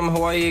back from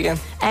Hawaii again?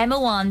 Emma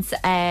wants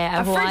a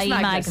Hawaii fridge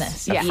magnet.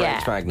 magnet. Yeah.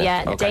 Fridge magnet.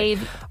 Yeah, Okay.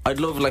 Dave. I'd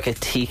love like a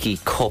tiki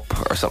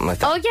cup or something like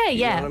that. Oh, yeah, You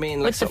yeah. know what I mean?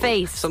 With Like the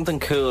something- face. Something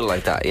cool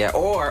like that, yeah.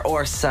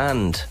 Or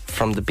sand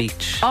from the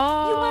beach.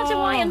 Oh, You want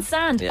Hawaiian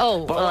sand? Yeah.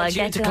 Oh, but well, I I want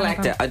you get to that collect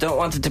from- it. I don't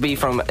want it to be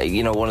from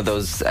one of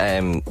those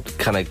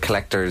kind of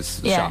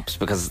collectors Yeah. shops,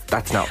 because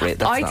that's not real.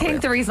 I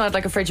think the reason I'd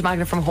like a fridge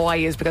magnet from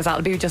Hawaii is because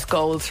that'll be just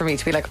goals for me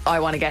to be like, I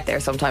want to get there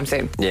sometime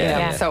soon. Yeah.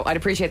 Yeah. So I'd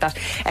appreciate that.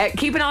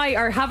 Keep an eye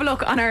or have a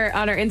look on our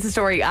Insta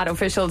story at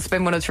official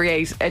Spin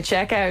 1038.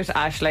 Check out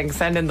Aisling.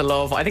 Send in the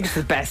love. I think it's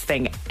the best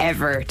thing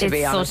ever. To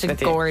be honest It's such a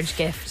with you. gorge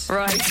gift.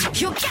 Right.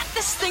 You got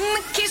this thing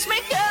that keeps me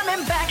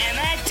coming back.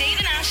 Emma, Dave,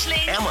 and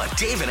Aisling. Emma,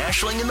 Dave, and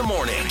Aisling in the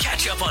morning.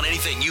 Catch up on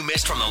anything you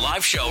missed from the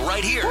live show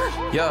right here.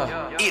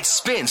 Yeah. It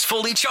spins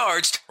fully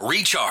charged,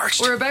 recharged.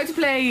 We're about to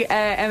play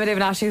Emma, Dave,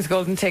 and Aisling's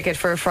golden ticket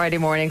for a Friday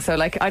morning. So,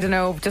 I don't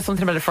know, just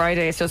something about a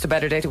Friday. It's just a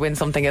better day to win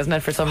something, isn't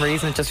it? For some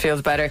reason, it just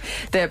feels better.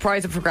 The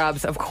prize up for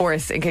grabs, of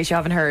course, in case you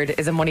haven't heard,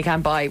 is a money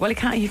can't buy. Well, you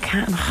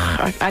can't.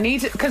 I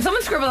need to. Can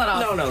someone scribble that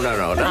off? No.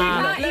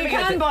 You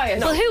can buy it.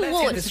 Well, who Let's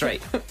get would? this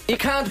straight. You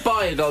can't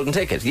buy a golden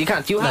ticket. You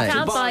can't. You have You to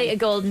can't buy a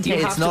golden you ticket.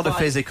 have It's to not a buy-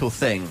 physical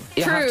thing.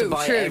 You have to True,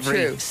 buy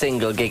every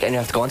single gig, and you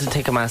have to go onto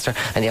Ticketmaster,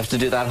 and you have to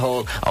do that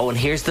whole, and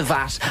here's the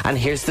VAT, and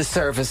here's the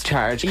service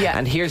charge,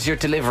 and here's your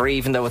delivery,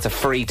 even though it's a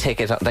free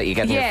ticket that you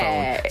get on your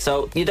phone.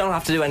 So you don't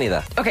have to do any of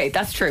that. Okay,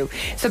 that's true.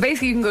 So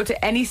basically you can go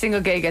to any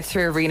single gig at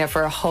 3 Arena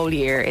for a whole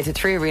year. It's a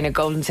 3 Arena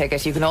golden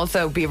ticket. You can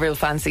also be real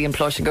fancy and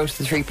plush and go to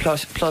the 3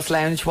 Plus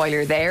Lounge while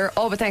you're there.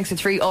 All but thanks to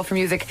 3 All for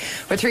Music,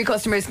 where 3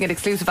 customers can get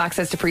exclusive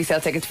access to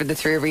pre-sale tickets for the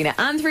 3 Arena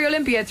and 3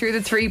 Olympia through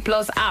the 3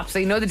 Plus app. So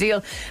you know the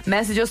deal.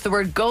 Message us the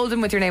word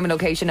golden with your name and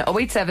location at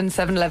 087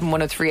 711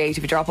 1038.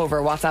 If you drop over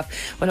a WhatsApp,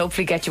 we'll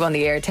hopefully get you on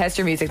the air, test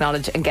your music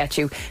knowledge and get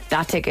you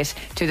that ticket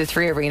to the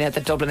 3 Arena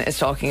that Dublin is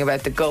talking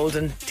about, the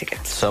golden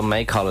ticket. Some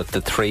may call it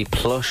the 3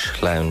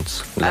 Plush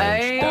Lounge.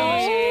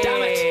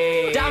 Damn it.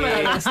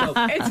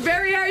 It's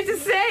very hard to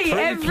say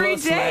every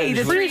day.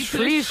 The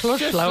 3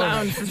 Plush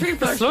Lounge. The 3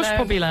 Plush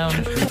Puppy Lounge.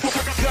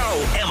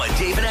 Go Emma,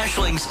 Dave and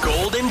Ashling's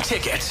golden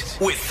ticket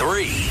with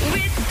 3.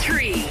 With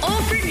 3.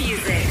 All for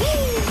music.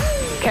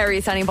 Kerry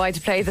is standing by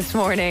to play this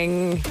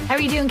morning. How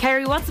are you doing,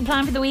 Kerry? What's the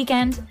plan for the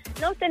weekend?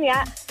 Nothing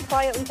yet.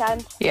 Quiet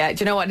weekend. Yeah,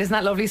 do you know what? Isn't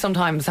that lovely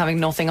sometimes having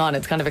nothing on?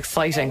 It's kind of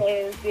exciting. It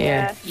is,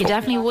 yeah. You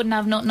definitely wouldn't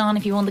have nothing on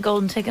if you won the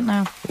golden ticket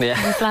now.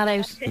 Yeah. You're flat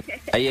out.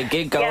 Are you a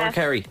gig goer, Yeah.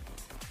 Kerry?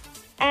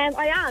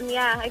 I am,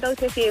 yeah. I go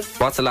to a few.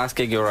 What's the last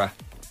gig you were at?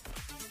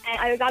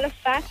 I was at a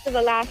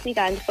festival last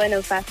weekend,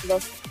 Final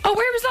Festival. Oh,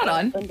 where was that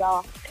on?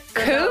 Dundalk.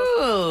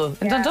 Cool.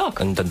 In Dundalk.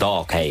 And the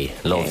dog, hey,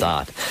 love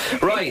that.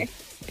 Right,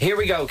 here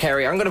we go,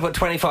 Kerry. I'm going to put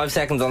 25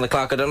 seconds on the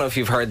clock. I don't know if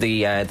you've heard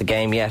the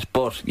game yet,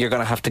 but you're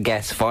going to have to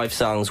guess 5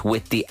 songs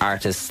with the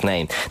artist's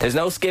name. There's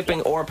no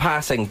skipping or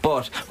passing,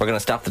 but we're going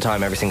to stop the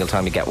time every single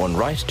time you get one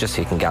right, just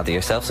so you can gather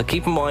yourself. So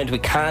keep in mind, we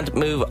can't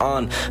move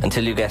on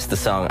until you guess the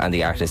song and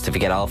the artist. If you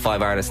get all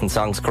 5 artists and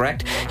songs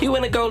correct, you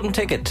win a golden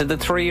ticket to the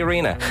 3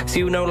 Arena, so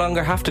you no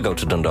longer have to go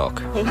to Dundalk.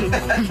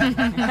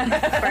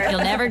 You'll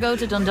never go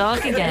to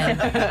Dundalk again.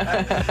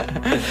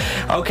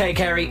 Okay,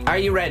 Kerry, are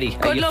you ready?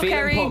 Are Good you luck, feeling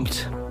Kerry.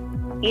 pumped?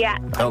 Yeah.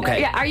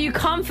 Okay. Yeah, are you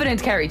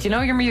confident, Kerry? Do you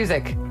know your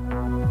music?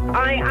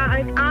 I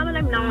am and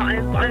I'm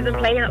not. I've been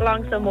playing it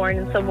along some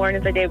mornings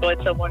I do,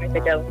 but some mornings I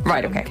don't.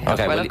 Right, okay. Okay,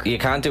 Well, well, look. you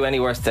can't do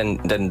any worse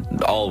than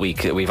all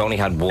week. We've only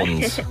had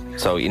ones,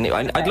 so you know,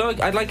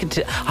 I'd like it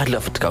to. I'd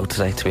love it to go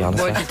today, to be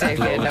honest. Would you, Dave?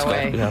 Yeah, no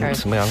way.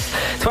 To be honest.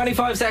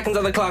 25 seconds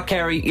on the clock,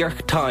 Kerry. Your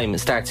time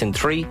starts in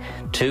 3,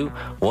 2,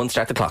 1.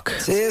 Start the clock.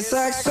 It's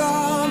like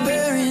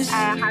strawberries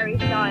Harry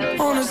Styles.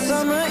 on a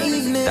summer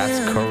evening.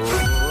 That's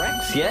correct.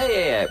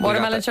 Yeah. We got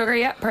Watermelon that. sugar,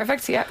 yeah,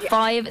 perfect, yeah.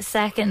 5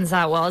 seconds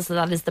that was, so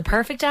that is the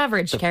perfect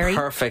average, Kerry.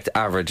 Perfect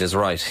average is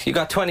right. You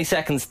got 20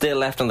 seconds still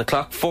left on the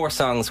clock. 4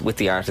 songs with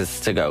the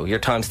artists to go. Your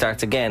time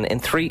starts again in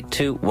 3,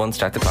 2, 1.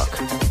 Start the clock.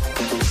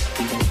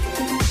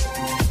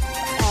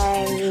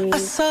 I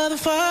saw the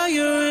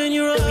fire in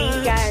your The eyes.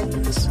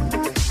 Weekend.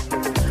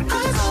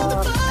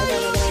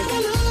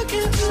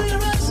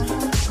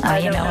 Oh,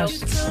 you know it.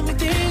 Tell me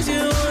things you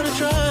wanna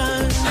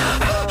try.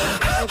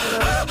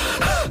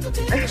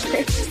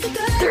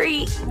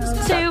 3,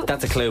 2,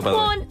 That's a clue, by the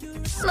way. 1.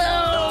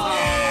 No.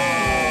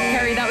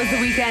 Kerry, that was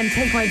The Weekend.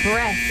 Take My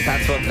Breath.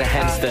 That's what the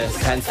hence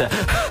the.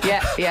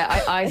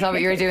 Yeah, I saw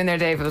what you were doing there,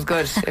 Dave. It was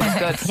good. It was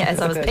good. Yes,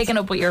 I was picking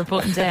up what you were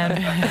putting down.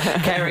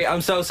 Kerry,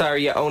 I'm so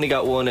sorry you only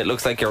got 1. It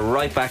looks like you're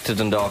right back to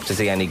Dundalk to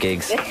see any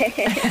gigs.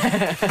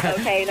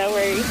 Okay, no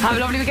worries. Have a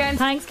lovely weekend.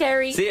 Thanks,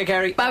 Kerry. See you,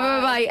 Kerry.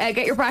 Bye.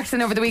 Get your practice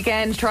in over the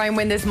weekend. Try and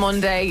win this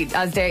Monday.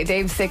 As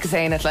Dave's sick of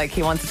saying it, like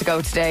he wanted to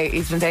go today.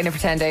 He's been saying it for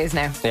 10 days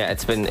now. Yeah,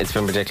 it's been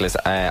ridiculous.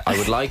 I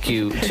would like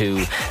you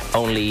to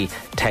only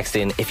text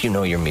in if you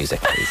know your music,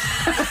 please,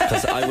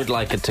 because I would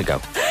like it to go.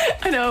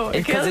 I know,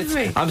 it kills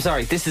me. I'm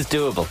sorry, this is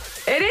doable.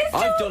 It is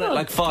I've done it doable.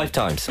 like 5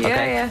 times. Yeah,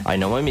 Okay, yeah. I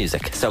know my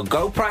music. So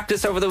go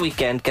practice over the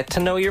weekend, get to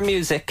know your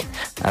music,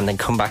 and then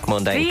come back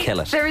Monday and kill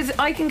it.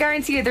 I can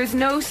guarantee you there's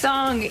no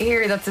song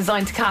here that's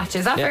designed to catch.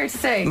 Is that fair to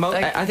say?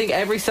 I think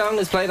every song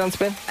is played on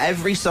Spin.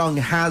 Every song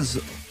has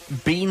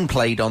been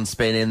played on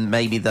Spin in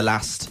maybe the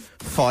last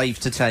 5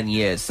 to 10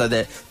 years, so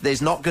that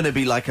there's not going to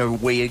be like a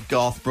weird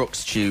Garth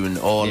Brooks tune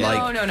or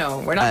like No,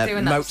 we're not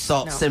doing that.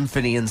 Mozart No.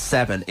 Symphony in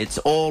 7. It's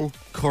all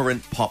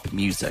current pop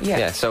music.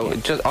 Yeah, so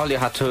just all you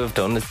had to have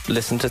done is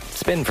listen to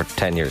Spin for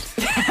 10 years.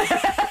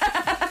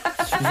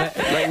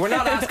 Like, we're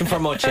not asking for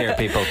much here,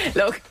 people.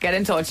 Look, get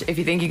in touch if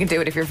you think you can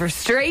do it. If you're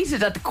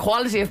frustrated at the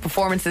quality of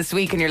performance this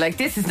week and you're like,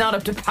 this is not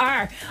up to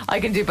par,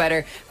 I can do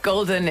better.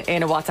 Golden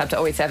in a WhatsApp to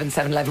 087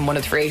 711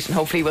 1038, and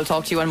hopefully we'll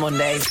talk to you on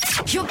Monday.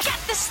 You'll get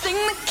this thing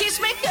that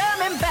keeps me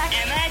coming back.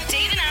 Emma,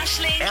 Dave and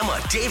Ashling.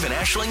 Emma, Dave and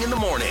Ashling in the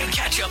morning.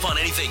 Catch up on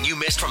anything you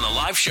missed from the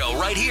live show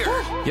right here.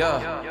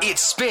 Yeah. It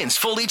Spins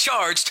Fully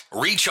Charged,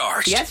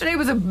 Recharged. Yesterday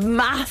was a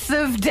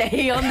massive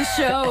day on the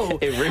show.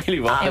 It really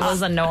was. It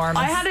was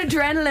enormous. I had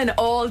adrenaline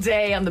all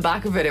day on the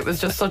back of it. It was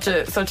just such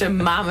a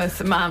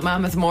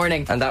mammoth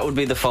morning. And that would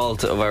be the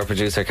fault of our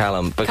producer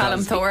Callum, because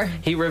Callum Thor.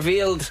 he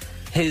revealed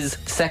his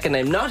second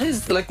name, not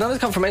his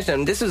confirmation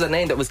name. This was a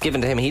name that was given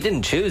to him. He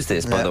didn't choose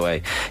this, by the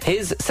way.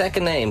 His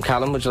second name,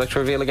 Callum, would you like to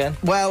reveal again?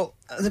 Well,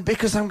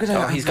 Because I'm going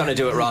to... Oh, he's going to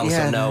do it wrong,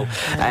 so no.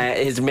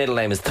 His middle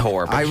name is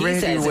Thor. But I he really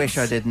says wish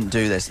I didn't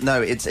do this.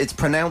 No, it's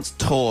pronounced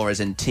Tor, as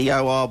in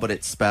T-O-R, but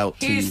it's spelled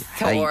He's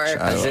Thor.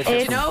 T-H-O-R.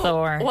 It's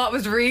Thor. What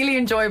was really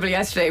enjoyable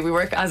yesterday, we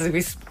work, as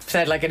we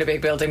said, like in a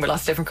big building with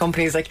lots of different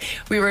companies. Like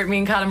me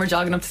and Callum were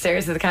jogging up the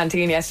stairs to the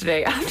canteen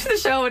yesterday after the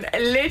show, and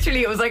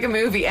literally it was like a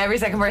movie. Every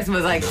second person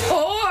was like,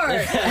 Thor!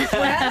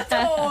 Well,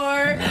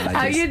 Thor!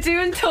 How you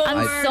doing, Thor?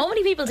 And so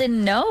many people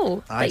didn't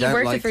know that you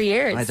worked it for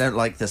years. I don't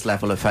like this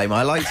level of fame.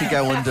 I like to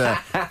go under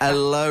a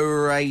low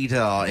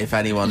radar, if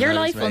anyone Your knows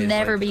life me. will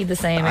never be the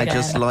same I again.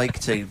 just like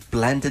to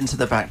blend into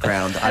the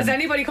background. Has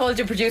anybody called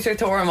you producer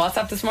Thor on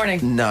WhatsApp this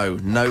morning? No,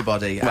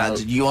 nobody. And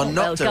you are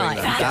not doing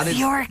guys. that. That is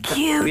Your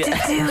cue to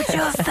do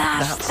just that.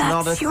 That's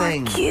not a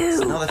thing. It's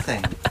not a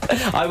thing.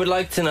 I would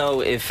like to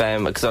know if,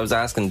 because I was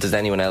asking, does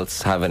anyone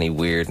else have any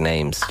weird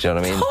names? Do you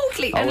know what I mean?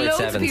 Totally. And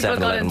loads of people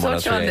got in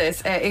touch on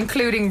this,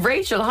 including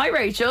Rachel. Hi,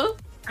 Rachel.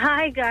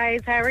 Hi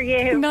guys, how are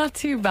you? Not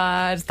too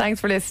bad.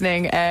 Thanks for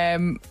listening.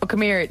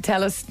 Come here,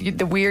 tell us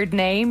the weird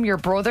name, your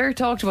brother.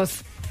 Talk to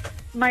us.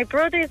 My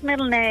brother's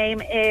middle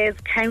name is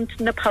Count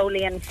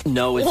Napoleon.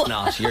 No, it's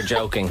not. You're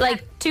joking.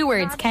 Like 2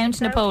 words, Count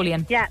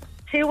Napoleon. Yeah,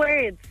 2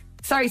 words.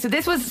 Sorry, so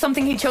this was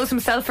something he chose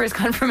himself for his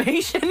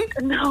confirmation?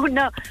 No.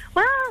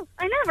 Well,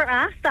 I never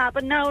asked that,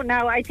 but no.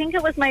 I think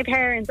it was my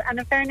parents. And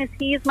in fairness,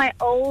 he's my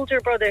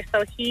older brother,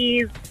 so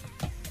he's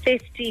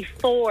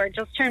 54,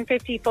 just turned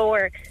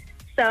 54.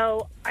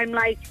 So I'm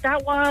like,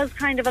 that was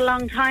kind of a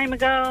long time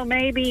ago.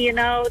 Maybe,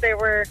 there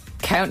were...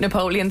 Count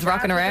Napoleon's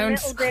rocking around.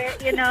 A little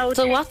bit,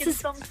 So what's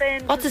his full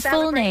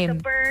name?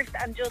 The birth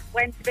and just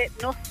went a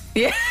bit nuts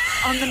Yeah.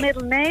 on the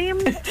middle name.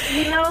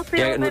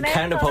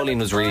 Count Napoleon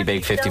was really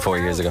big 54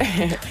 years ago.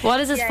 What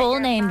is his full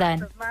name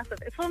then? Massive.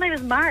 His full name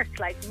is Mark,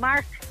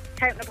 Mark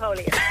Count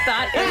Napoleon.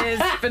 That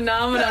is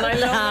phenomenal. I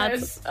love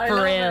it.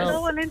 For real.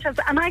 No one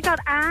interested. And I got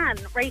Anne,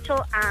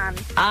 Rachel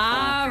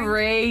Anne.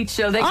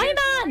 Rachel. I'm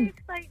Anne.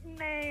 Exciting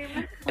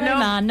name. No,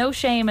 man, no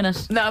shame in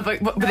it. No, but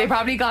they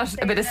probably got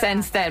a bit of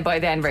sense then by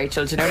then,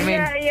 Rachel. Do you know what I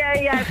mean?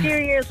 Yeah. A few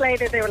years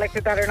later, they were like,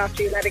 we better not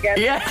do that again.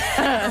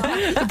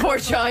 Yeah. The poor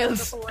child.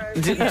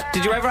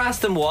 Did you ever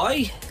ask them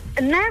why?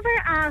 Never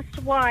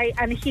asked why,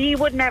 and he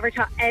would never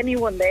tell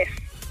anyone this.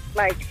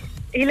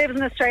 He lives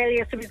in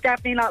Australia, so he's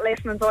definitely not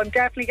listening, so I'm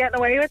definitely getting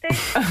away with it.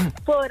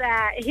 But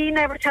he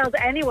never tells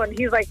anyone.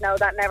 He's like, no,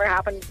 that never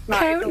happened.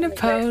 Count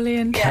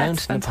Napoleon.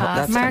 Count Napoleon.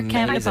 That's Mark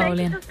Count amazing.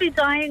 Napoleon. I'd just be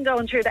dying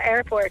going through the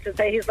airport to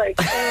say, he's like,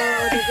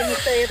 oh, he's going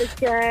to say it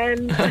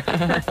again.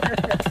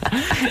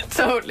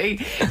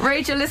 Totally.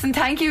 Rachel, listen,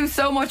 thank you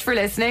so much for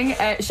listening.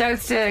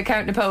 Shouts to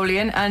Count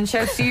Napoleon and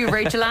shouts to you,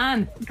 Rachel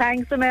Ann.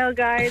 Thanks a mil,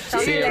 guys.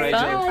 Talk See to you, later.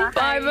 Rachel.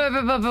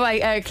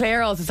 Bye.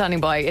 Claire also standing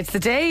by. It's the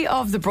day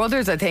of the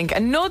brothers, I think.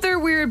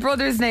 Another weird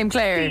brother's name,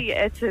 Claire.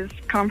 It's his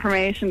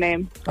confirmation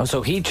name. Oh,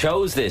 so he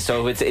chose this.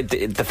 So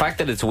the fact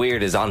that it's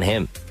weird is on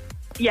him.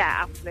 Yeah,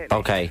 absolutely.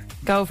 Okay.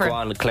 Go for it. Go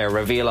on, Claire.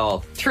 Reveal all.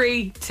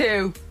 3,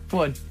 2,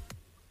 1.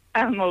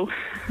 Elmo.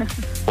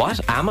 What?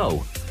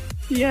 Ammo?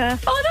 Yeah.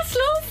 Oh, that's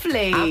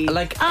lovely.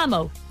 Like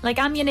Ammo, like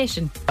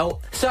ammunition. Oh,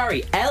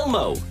 sorry,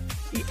 Elmo.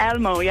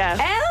 Elmo, yeah.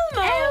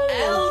 Elmo.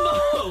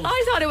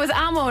 I thought it was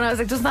ammo, and I was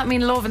like, doesn't that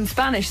mean love in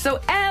Spanish? So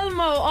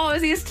Elmo. Oh,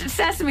 is he a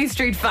Sesame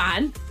Street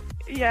fan?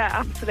 Yeah,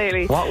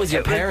 absolutely. What was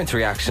your parents'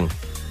 reaction?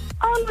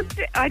 Oh, look,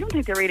 I don't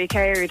think they really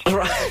cared.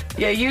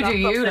 Yeah, you do.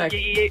 You like.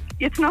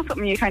 It's not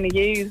something you kind of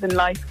use in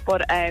life,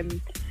 but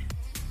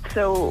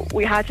so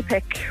we had to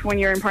pick, when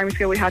you're in primary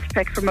school, we had to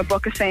pick from a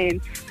book of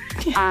saints,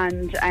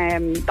 and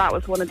that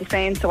was one of the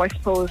saints. So I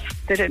suppose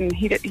they didn't.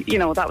 He did.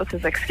 That was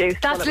his excuse.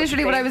 That's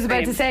literally what I was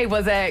about to say.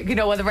 Was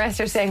while the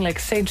rest are saying like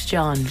Saint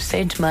John,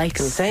 Saint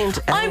Michael, Saint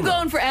Elmo. I'm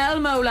going for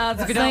Elmo,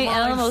 lads. If you don't Saint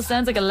mind. Elmo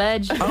sounds like a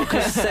ledge. Oh,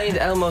 because Saint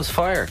Elmo's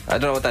fire. I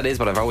don't know what that is,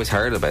 but I've always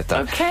heard about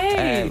that.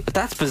 Okay. But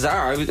that's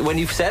bizarre. When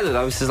you said it,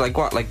 I was just like,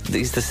 what? Like,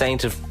 he's the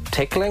saint of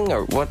tickling,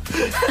 or what?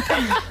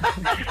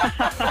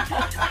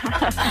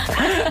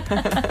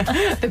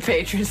 The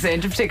patron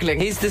saint of tickling.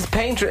 He's this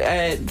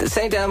patron.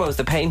 Saint Elmo's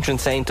the patron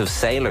saint of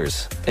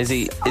sailors. Is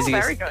he? Is he?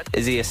 Very good.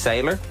 Is he a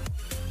sailor?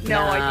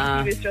 No,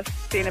 I think he was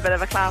just being a bit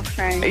of a class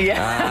clown.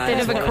 Yeah. Bit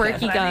of a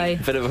quirky guy.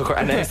 Bit of a,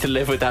 and he has to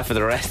live with that for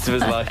the rest of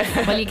his life.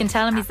 Well, you can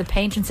tell him he's the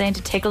patron saint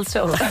of tickle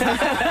stuff.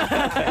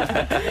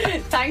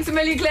 Thanks a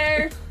million,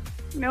 Claire.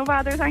 No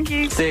bother, thank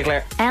you. See you,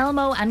 Claire.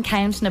 Elmo and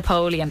Count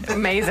Napoleon.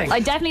 Amazing.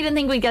 I definitely didn't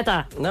think we'd get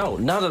that. No,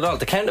 not at all.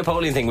 The Count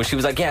Napoleon thing, where she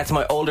was like, yeah, it's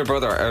my older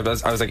brother. I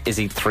was like, is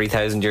he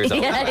 3,000 years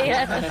old?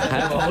 Yeah.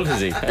 How old is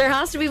he? There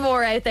has to be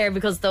more out there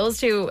because those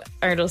two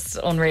are just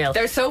unreal.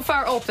 They're so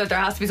far up that there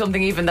has to be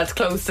something even that's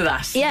close to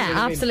that. Yeah, You know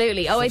what I mean?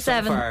 absolutely. So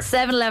 087 far.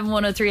 711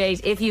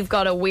 1038 if you've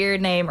got a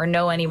weird name or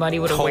know anybody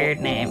with a weird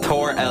name.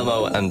 Thor,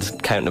 Elmo,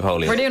 and Count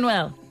Napoleon. We're doing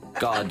well.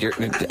 God,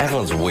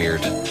 everyone's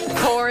weird.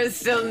 Core is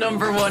still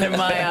number one in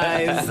my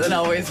eyes and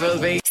always will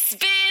be.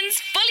 Spins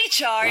Fully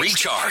Charged.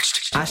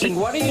 Recharged. Aisling,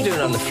 what are you doing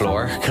on the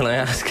floor? Can I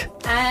ask?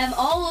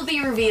 All will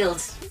be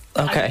revealed.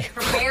 Okay. I'm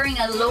preparing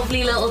a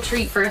lovely little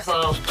treat for us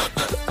all.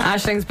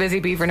 Ashling's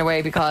busy beavering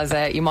away because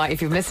you might,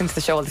 if you've listened to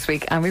the show all this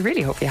week, and we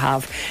really hope you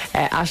have,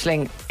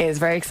 Aisling is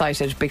very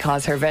excited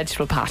because her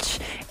vegetable patch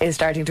is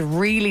starting to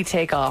really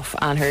take off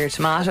and her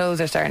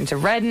tomatoes are starting to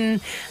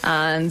redden,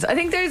 and I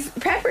think there's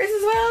peppers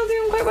as well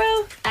doing quite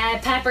well.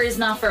 Peppers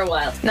not for a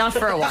while. Not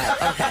for a while.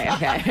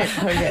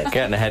 Okay.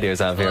 Getting ahead of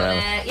yourself here,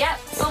 Emma. Yeah,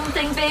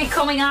 something big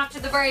coming after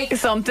the break.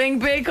 Something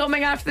big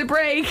coming after the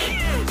break.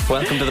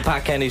 Welcome to the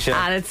Pat Kenny Show.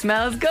 And it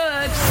smells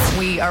good.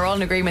 We are all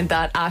in agreement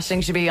that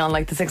Aisling should be on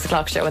like the 6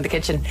 o'clock show in the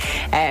kitchen.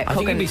 I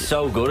think you'd be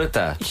so good at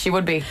that. She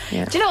would be.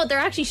 Yeah. Do you know what? There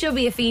actually should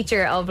be a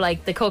feature of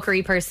like the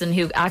cookery person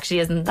who actually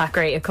isn't that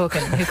great at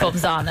cooking who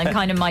comes on and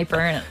kind of might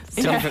burn it.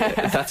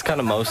 That's kind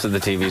of most of the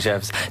TV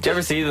chefs. Do you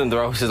ever see them?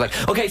 They're always just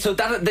like, okay, so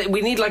that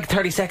we need like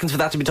 30 seconds for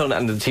that to be done,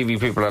 and the TV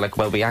people are like,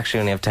 well, we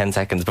actually only have 10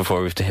 seconds before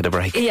we have to hit a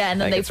break. Yeah, and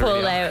then like, they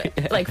pull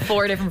out like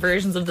 4 different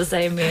versions of the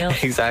same meal.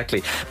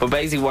 Exactly. But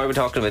basically why we're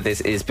talking about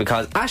this is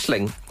because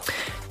Aisling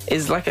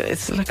is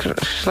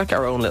she's like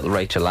our own little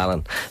Rachel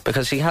Allen,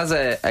 because she has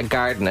a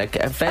garden, a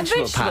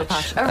vegetable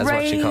patch, a as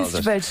what she calls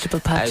it, vegetable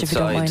patch, if you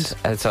don't mind.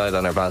 Outside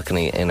on her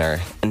balcony in her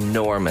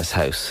enormous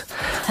house.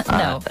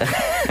 No.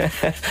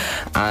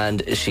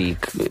 And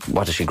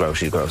what does she grow?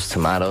 She grows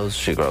tomatoes,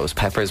 she grows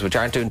peppers, which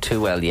aren't doing too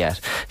well yet.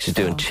 She's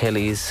doing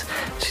chilies,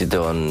 she's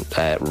doing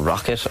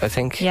rocket, I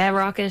think. Yeah,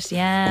 rocket,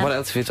 yeah. What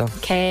else have you done?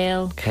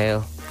 Kale.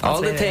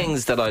 All the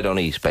things that I don't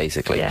eat,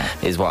 basically,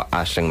 is what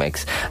Aisling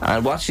makes.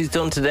 And what she's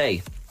done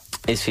today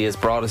is she has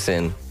brought us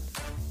in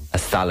a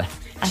salad.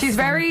 She's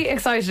very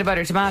excited about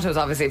her tomatoes,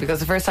 obviously, because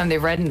the first time they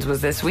reddened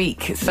was this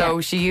week. So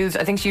she used,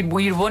 I think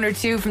we had 1 or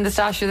 2 from the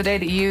stash the other day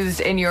that you used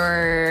in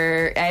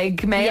your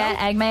egg mayo. Yeah,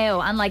 egg mayo.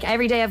 And like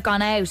every day I've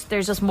gone out,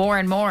 there's just more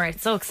and more.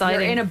 It's so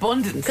exciting. You're in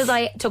abundance. Because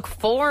I took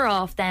 4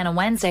 off then on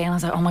Wednesday and I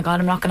was like, oh my God,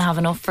 I'm not going to have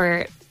enough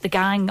for the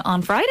gang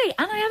on Friday,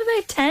 and I have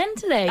about 10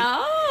 today.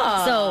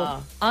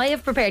 So I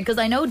have prepared, because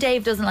I know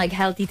Dave doesn't like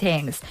healthy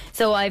things,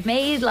 so I've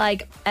made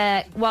like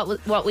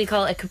what we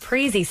call a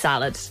caprese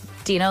salad.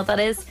 Do you know what that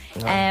is?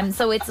 No.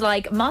 So it's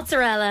like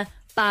mozzarella,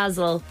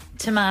 basil,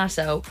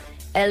 tomato,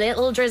 a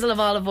little drizzle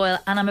of olive oil,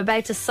 and I'm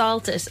about to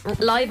salt it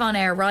live on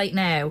air right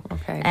now.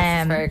 Okay,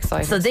 this is very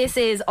exciting. So this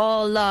is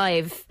all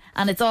live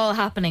and it's all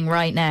happening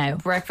right now.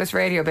 Breakfast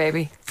radio,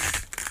 baby.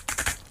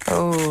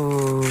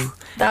 Oh,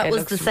 that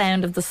was the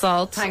sound of the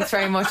salt. Thanks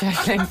very much,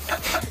 Aisling.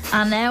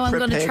 And now I'm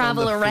going to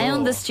travel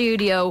around the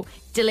studio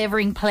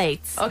delivering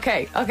plates.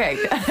 Okay.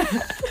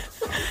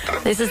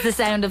 This is the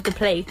sound of the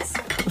plates.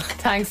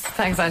 Thanks,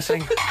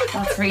 Aisling.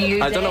 That's for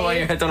you, I don't know why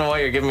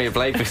you're giving me a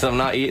plate, because I'm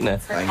not eating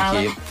it.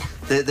 Thank you.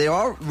 There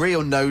are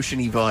real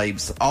notiony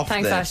vibes off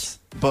Thanks, this, Ash.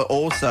 but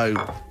also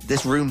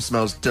this room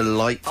smells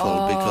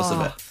delightful because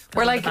of it.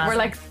 We're like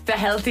the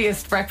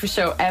healthiest breakfast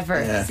show ever.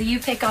 Yeah. So you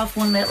pick off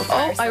one little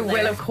I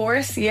will, of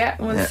course.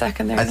 Yeah, one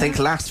second there. I think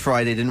last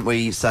Friday, didn't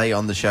we say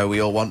on the show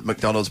we all want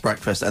McDonald's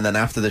breakfast, and then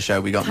after the show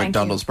we got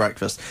McDonald's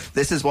breakfast.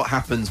 This is what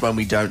happens when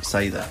we don't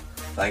say that.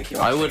 Thank you.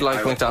 I would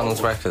like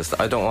McDonald's breakfast.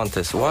 I don't want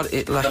this. What?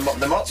 The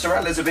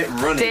mozzarella's a bit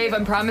runny. Dave,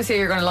 I promise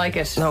you're going to like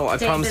it. No, I promise you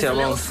I won't. There's a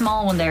little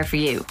small one there for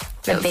you.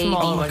 The baby.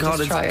 Small one. Oh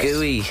God, it's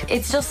gooey.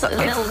 It's just a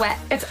little wet.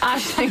 It's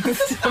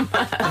Aisling's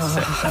tomato.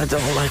 I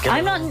don't like it.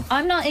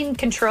 I'm not in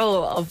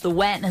control of the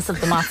wetness of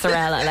the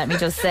mozzarella, let me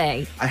just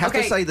say. I have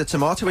to say the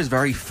tomato is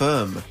very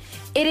firm.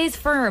 It is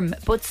firm,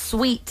 but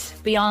sweet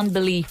beyond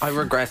belief. I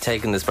regret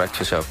taking this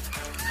breakfast show.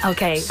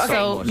 Okay,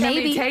 so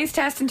maybe taste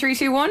test in 3,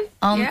 2, 1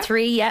 on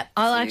 3. Yeah,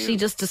 I'll actually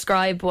just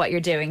describe what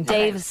you're doing.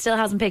 Dave still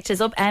hasn't picked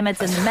his up.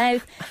 Emmett's in the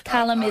mouth.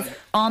 Callum is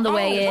on the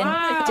way in.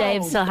 Wow.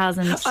 Dave still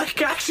hasn't.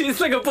 Actually, it's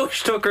like a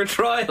bush tucker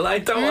trial. I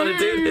don't want to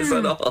do this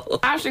at all.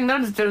 Aisling,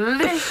 that is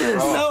delicious.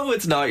 No,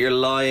 it's not. You're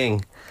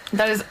lying.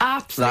 That is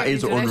absolutely That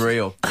is delicious.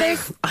 unreal.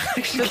 Dave,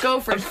 just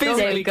go for it. I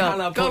physically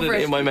cannot put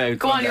it in my mouth.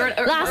 Go on,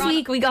 Last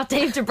week we got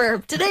Dave to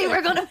burp. Today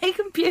we're going to make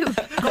him puke.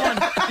 Go on.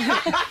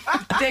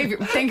 Dave,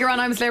 think you're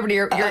on I'm a Celebrity.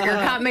 Your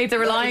campmates are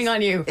relying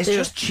on you. It's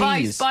just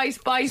cheese. Spice.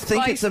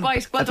 Think it's a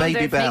What's baby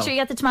Dave? bell. Make sure you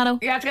get the tomato.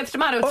 You have to get the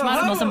tomato. That's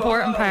the most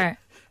important part.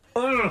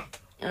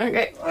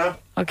 Okay.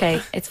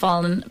 Okay, it's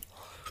fallen.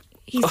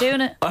 He's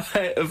doing it. I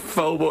hate it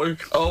so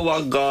much. Oh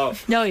my God.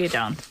 No, you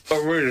don't. I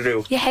really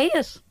do. You hate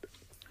it.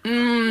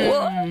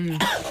 Oh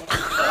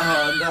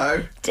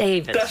no,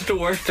 David. That's the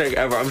worst thing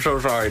ever. I'm so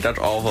sorry. That's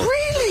awful.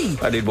 Really?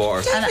 I need more.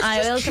 And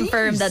I will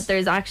confirm that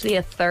there's actually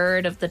a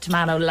third of the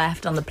tomato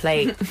left on the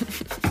plate.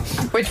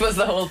 Which was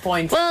the whole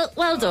point.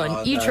 Well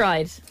done. You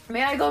tried.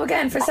 May I go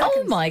again for seconds?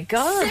 Oh my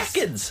God.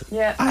 Seconds.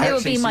 Yeah. It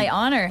would be my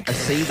honour. I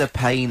see the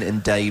pain in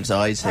Dave's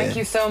eyes here. Thank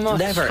you so much.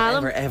 Never,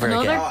 Callum, ever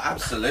another? again. Oh,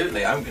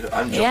 absolutely. I'm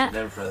jumping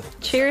in for it.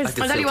 Cheers. I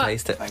can I'll tell you still what.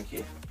 taste it. Thank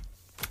you.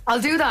 I'll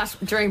do that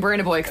during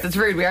Burna Boy because it's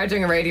rude. We are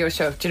doing a radio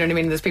show. Do you know what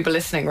I mean? There's people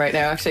listening right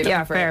now actually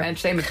looking for fair.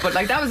 entertainment. But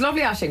like that was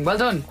lovely, Aisling. Well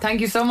done.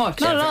 Thank you so much.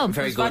 Not at all.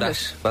 Very good,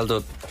 Ash. Well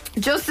done.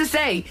 Just to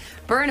say,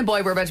 Burna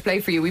Boy, we're about to play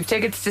for you. We've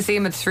tickets to see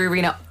him at the 3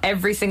 Arena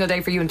every single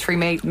day for you and 3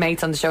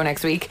 mates on the show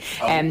next week,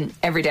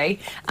 every day.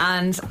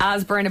 And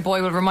as Burna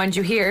Boy will remind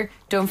you here,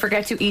 don't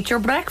forget to eat your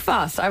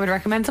breakfast. I would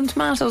recommend some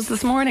tomatoes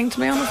this morning, to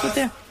be honest with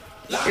you.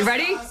 You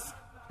ready?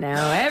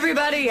 Now,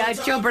 everybody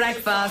at your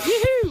breakfast.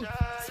 Yoo-hoo!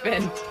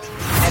 Spin.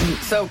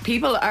 So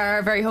people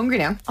are very hungry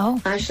now.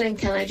 Aisling,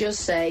 can I just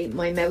say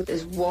my mouth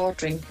is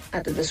watering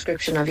at the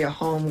description of your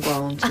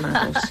homegrown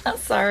tomatoes.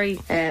 Sorry.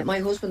 My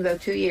husband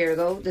about 2 years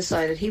ago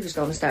decided he was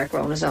going to start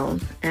growing his own.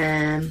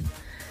 And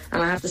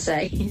I have to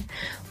say,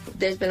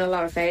 there's been a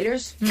lot of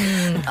failures.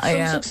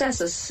 Some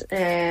successes.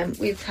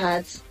 We've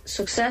had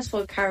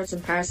successful carrots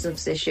and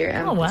parsnips this year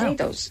and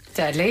potatoes.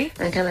 Deadly.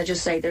 And can I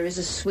just say, there is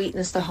a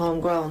sweetness to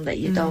homegrown that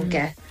you don't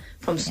get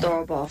from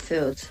store-bought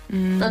food.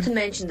 Not to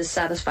mention the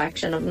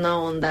satisfaction of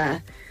knowing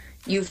that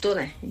you've done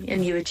it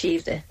and you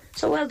achieved it.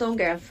 So well done,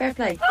 girl. Fair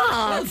play.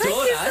 Oh, thank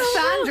you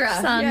so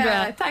much, Sandra.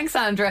 Yeah, thanks,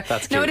 Sandra.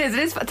 That's no, cute. it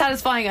is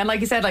satisfying. And like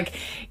you said, like,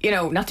 you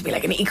know, not to be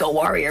like an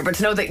eco-warrior, but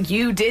to know that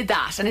you did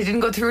that and it didn't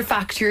go through a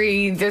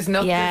factory. There's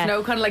no kind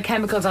of like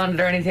chemicals on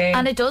it or anything.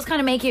 And it does kind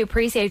of make you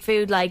appreciate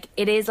food. Like,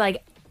 it is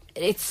like,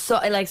 it's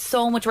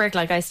so much work.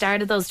 Like, I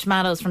started those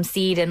tomatoes from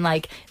seed in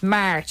like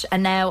March,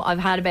 and now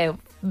I've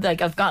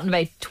gotten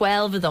about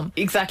 12 of them.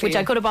 Exactly. Which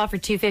I could have bought for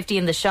 $2.50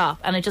 in the shop,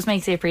 and it just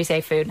makes you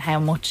appreciate food and how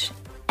much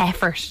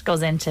effort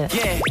goes into it.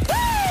 Yeah.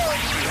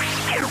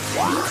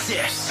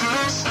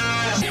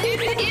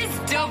 This is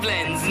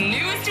Dublin's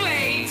newest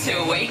way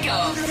to wake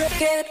up.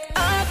 Get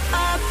up,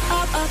 up,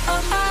 up, up,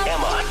 up, up.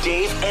 Emma,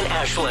 Dave, and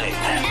Aisling.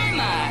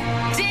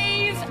 Emma,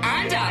 Dave,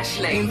 and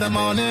Aisling. In the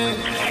morning.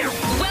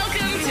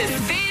 Welcome to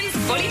Spins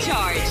Fully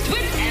Charged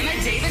with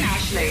Emma, Dave, and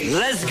Aisling.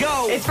 Let's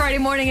go. It's Friday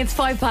morning, it's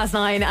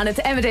 9:05, and it's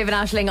Emma, Dave, and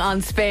Aisling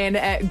on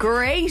Spin.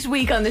 Great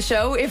week on the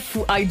show, if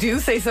I do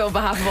say so on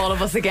behalf of all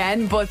of us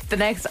again. But the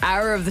next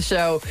hour of the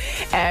show,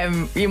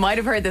 you might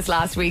have heard this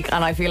last week,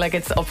 and I feel like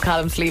it's up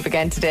Callum's sleeve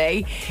again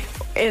today.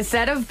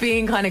 Instead of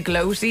being kind of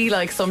gloaty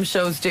like some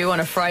shows do on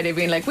a Friday,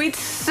 being like, we had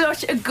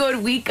such a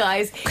good week,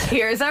 guys,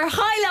 here's our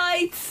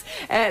highlights.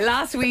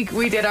 Last week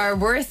we did our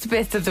worst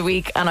bits of the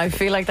week, and I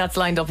feel like that's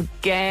lined up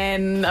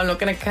again. I'm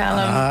looking at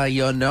Callum.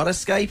 You're not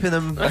escaping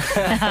them.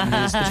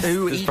 There's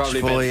two each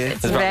for you.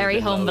 It's very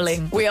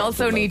humbling. We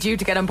also need you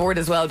to get on board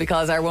as well,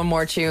 because our one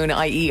more tune,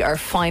 i.e. our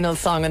final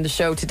song on the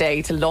show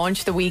today to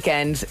launch the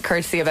weekend,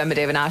 courtesy of Emma,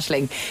 Dave, and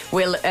Aisling,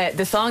 will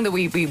the song that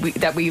we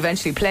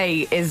eventually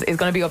play is going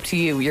to be up to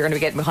you. You're going to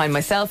be getting behind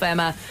myself,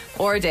 Emma,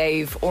 or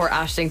Dave, or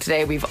Aisling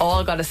today. We've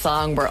all got a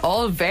song. We're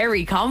all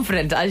very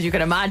confident, as you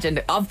can imagine.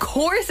 Of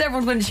course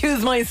everyone's going to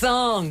choose my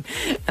song,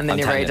 and then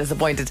you're very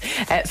disappointed.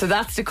 So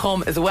that's to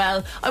come as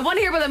well. I want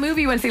to hear about that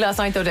movie you went to see last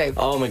night, though, Dave.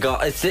 Oh my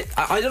god,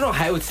 I don't know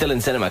how it's still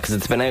in cinema, because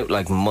it's been out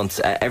like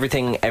months.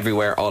 Everything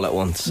Everywhere All at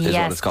Once is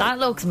what it's called. That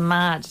looks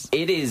mad.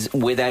 It is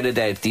without a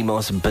doubt the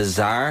most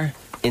bizarre,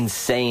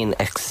 insane,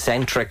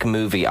 eccentric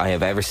movie I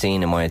have ever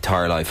seen in my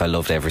entire life. I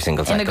loved every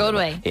single second. In a good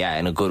way. Yeah,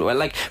 in a good way.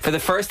 Like, for the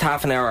first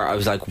half an hour I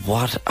was like,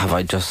 what have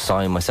I just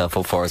signed myself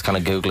up for? I was kind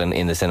of Googling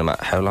in the cinema,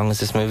 how long is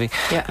this movie?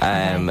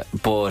 Yeah.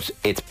 But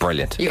it's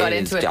brilliant. You got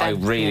into it then. I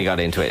really got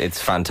into it. It's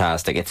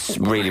fantastic. It's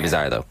really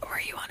bizarre though. Were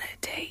you on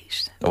a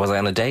date? Was I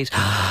on a date?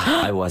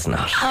 I was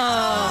not.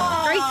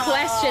 Oh, great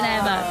question,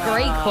 Emma.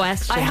 Great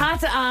question. I had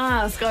to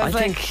ask. I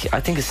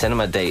think a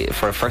cinema date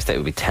for a first date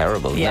would be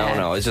terrible. Yeah.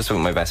 No, I was just with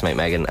my best mate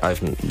Megan.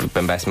 I've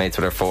been best mates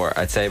with her for,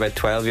 I'd say, about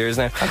 12 years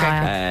now.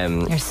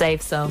 Okay. You're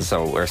safe, so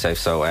we're safe.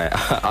 So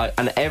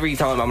and every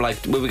time I'm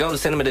like, will we go to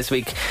cinema this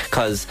week?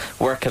 Because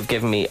work have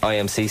given me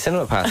IMC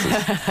cinema passes.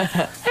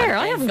 Here,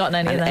 I haven't gotten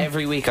any of and them.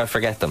 every week I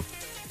forget them.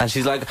 And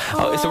she's like,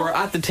 so we're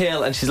at the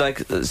tail, and she's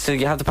like, so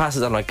you have the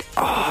passes? I'm like,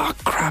 oh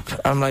crap.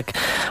 I'm like,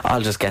 I'll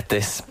just get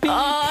this.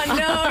 Oh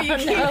no, you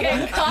keep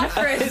getting caught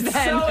for it. It's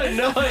so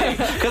annoying,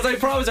 because I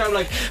promised her, I'm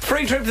like,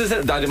 free trip to the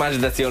cinema. I'd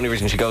imagine that's the only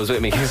reason she goes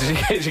with me, because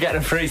she get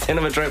a free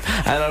cinema trip.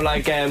 And I'm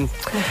like,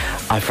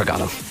 I forgot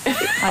him.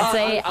 I'd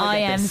say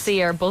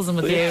IMC are buzzing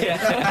with you.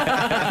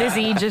 This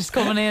Aegis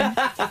coming in.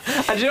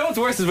 And you know what's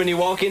worse is when you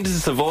walk into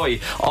Savoy,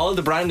 all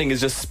the branding is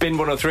just Spin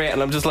 103,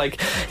 and I'm just like,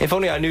 if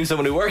only I knew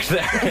someone who worked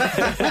there.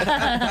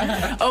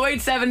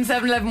 087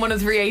 711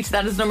 1038.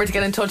 That is the number to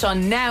get in touch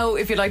on now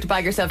if you'd like to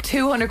bag yourself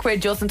 200 quid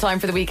just in time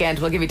for the weekend.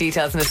 We'll give you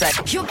details in a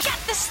sec. You got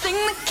this thing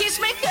that keeps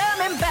me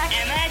coming back.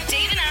 Emma,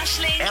 Dave, and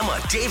Aisling. Emma,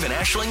 Dave, and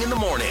Aisling in the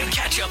morning.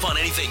 Catch up on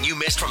anything you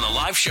missed from the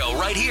live show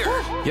right here.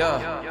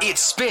 Yeah. It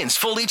Spins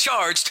Fully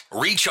Charged,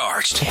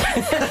 Recharged.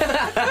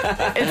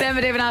 It's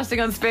Emma, Dave, and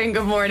Aisling on Spin.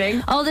 Good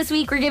morning. All this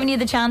week we're giving you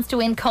the chance to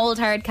win cold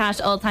hard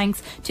cash, all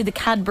thanks to the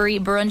Cadbury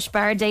Brunch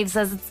Bar. Dave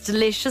says it's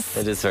delicious.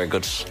 It is very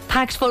good.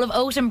 Packed full of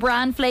oat and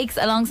bran flakes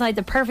alongside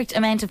the perfect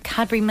amount of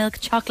Cadbury milk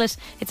chocolate.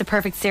 It's a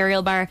perfect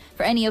cereal bar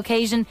for any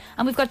occasion.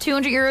 And we've got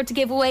 €200 to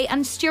give away.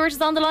 And Stuart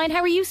is on the line. How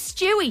are you,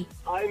 Stewie?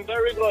 I'm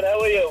very good.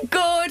 How are you?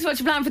 Good. What's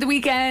your plan for the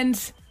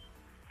weekend?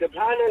 The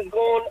plan is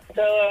going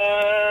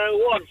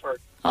to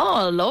Waterford.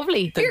 Oh,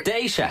 lovely. The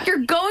Day Shack.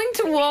 You're going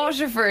to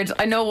Waterford.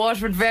 I know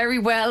Waterford very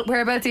well.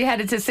 Whereabouts are you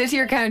headed, to city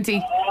or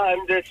county? I'm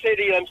the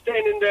city. I'm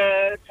staying in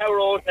the Tower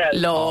Hotel.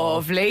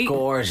 Lovely.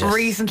 Gorgeous.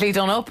 Recently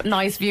done up.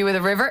 Nice view of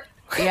the river.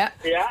 Yeah.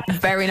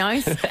 Very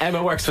nice.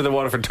 Emma works for the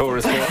Waterford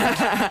Tourist Board.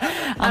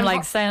 I'm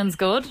like, sounds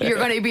good. You're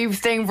going to be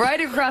staying right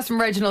across from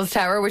Reginald's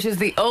Tower, which is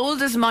the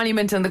oldest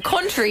monument in the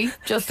country,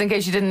 just in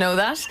case you didn't know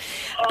that.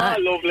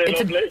 Lovely, it's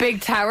lovely. a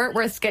big tower,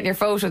 worth getting your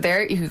photo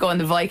there. You could go on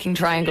the Viking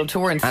Triangle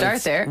tour and start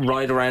it's there.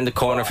 right around the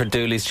corner for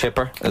Dooley's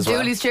Chipper as well.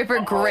 Dooley's Chipper,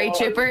 great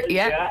chipper.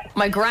 Yeah.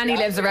 My granny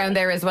lives around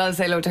there as well.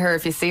 Say hello to her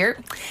if you see her.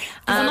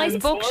 There's a nice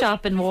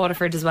bookshop in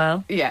Waterford as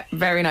well. Yeah,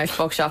 very nice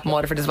bookshop in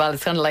Waterford as well.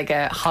 It's kind of like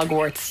a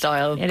Hogwarts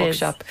style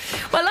bookshop.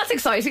 Well, that's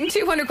exciting.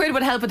 200 quid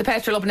would help with the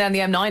petrol up and down the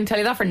M9. Tell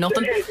you that for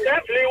nothing. It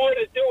definitely would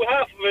do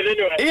half of it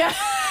anyway. Yeah.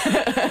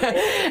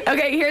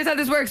 Okay, here's how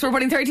this works. We're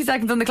putting 30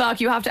 seconds on the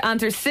clock. You have to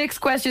answer 6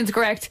 questions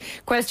correct.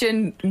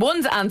 Question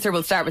 1's answer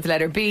will start with the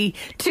letter B,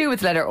 2 with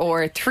the letter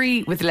O,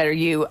 3 with the letter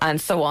U, and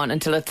so on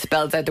until it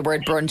spells out the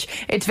word brunch.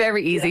 It's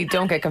very easy.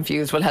 Don't get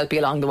confused. We'll help you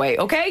along the way,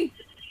 okay?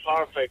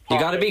 Perfect. You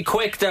got to be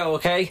quick though,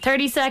 okay?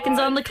 30 seconds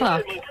on the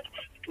clock.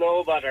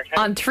 No bother.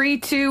 On 3,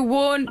 2,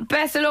 1.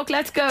 Best of luck.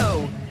 Let's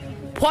go.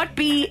 What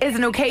B is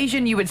an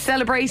occasion you would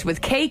celebrate with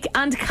cake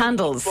and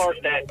candles?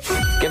 Birthday.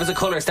 Give us a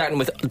colour starting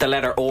with the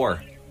letter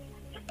OR.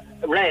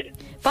 Red.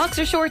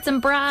 Boxer shorts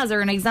and bras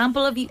are an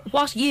example of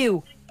what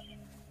you?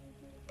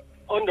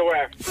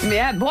 Underwear.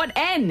 Yeah. What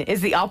N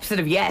is the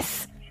opposite of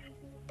yes?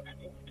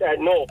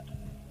 No.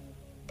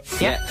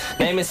 Yeah.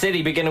 Name a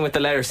city beginning with the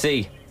letter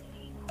C.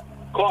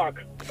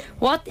 Cork.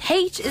 What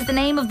H is the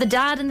name of the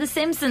dad in The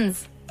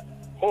Simpsons?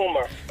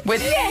 Homer.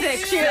 With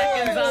 6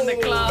 seconds on the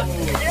clock.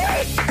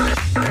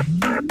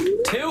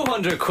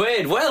 200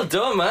 quid. Well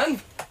done, man.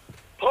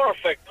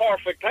 Perfect.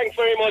 Thanks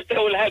very much. That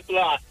will help a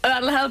lot.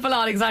 That'll help a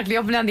lot, exactly.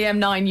 Up and down the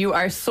M9, you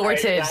are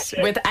sorted.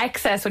 Exactly. With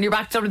excess. When you're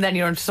back to Dublin, then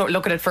you don't have to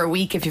look at it for a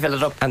week if you fill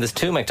it up. And there's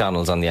 2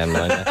 McDonald's on the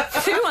M9 now.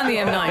 2 on the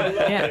M9.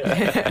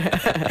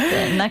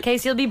 Yeah. In that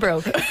case, you'll be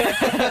broke.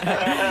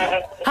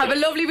 Have a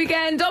lovely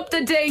weekend. Up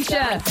the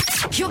Dacia.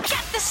 You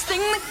get this thing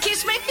that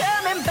keeps me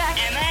coming back.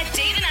 Emma,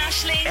 Dave and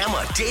Aisling.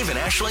 Emma, Dave and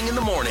Aisling in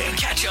the morning.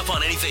 Catch up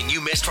on anything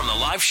you missed from the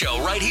live show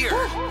right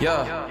here.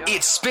 Yeah.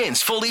 It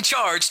spins fully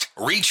charged,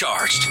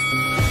 recharged.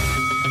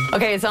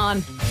 Okay, it's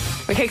on.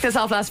 We kicked this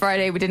off last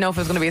Friday. We didn't know if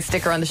it was going to be a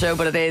sticker on the show,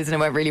 but it is, and it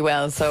went really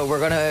well. So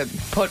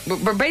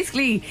we're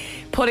basically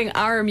putting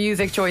our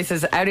music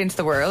choices out into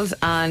the world,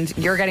 and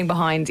you're getting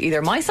behind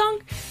either my song,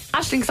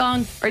 Aisling's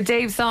song, or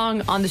Dave's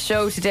song on the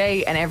show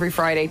today and every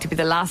Friday to be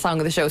the last song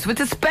of the show. So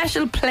it's a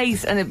special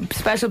place and a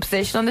special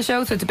position on the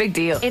show, so it's a big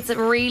deal. It's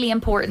a really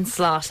important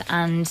slot,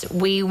 and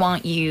we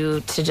want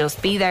you to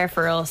just be there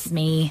for us,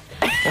 me.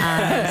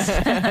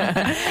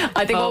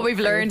 I think what we've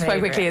learned quite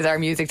quickly is our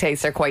music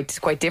tastes are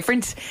quite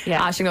different. Yeah.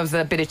 Aisling loves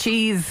a bit of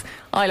cheese.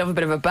 I love a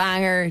bit of a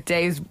banger.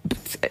 Dave's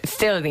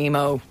still an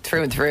emo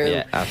through and through.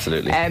 Yeah,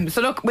 absolutely.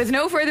 So look, with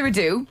no further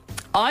ado,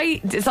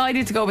 I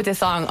decided to go with this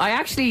song. I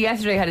actually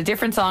yesterday had a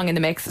different song in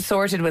the mix,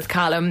 sorted with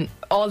Callum,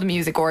 all the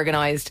music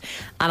organised,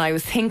 and I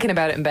was thinking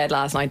about it in bed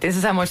last night. This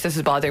is how much this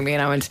is bothering me,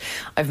 and I went,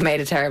 I've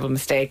made a terrible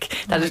mistake.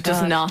 That is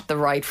just not the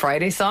right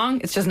Friday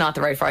song. It's just not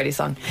the right Friday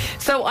song.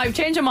 So I've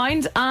changed my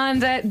mind,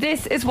 and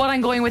this is what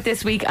I'm going with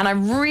this week, and I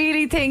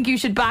really think you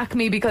should back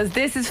me because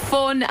this is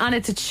fun and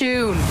it's a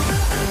tune.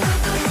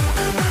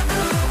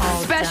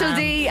 Special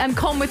D and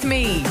Come With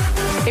Me.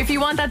 If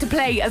you want that to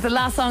play as the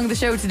last song of the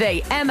show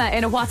today, Emma,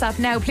 in a WhatsApp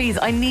now, please.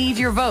 I need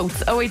your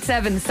votes.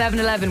 087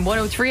 711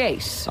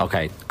 1038.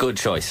 Okay, good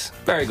choice.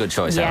 Very good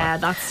choice, Yeah,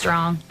 Emma. that's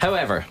strong.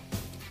 However,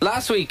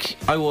 last week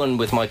I won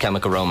with My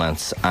Chemical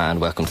Romance and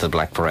Welcome to the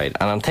Black Parade,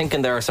 and I'm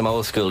thinking there are some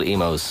old school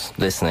emos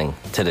listening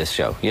to this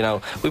show. You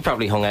know, we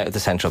probably hung out at the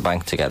Central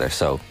Bank together,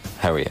 so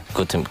how are you?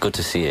 Good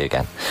to see you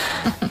again.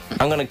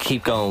 I'm going to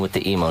keep going with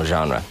the emo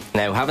genre.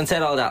 Now, having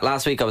said all that,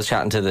 last week I was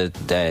chatting to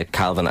the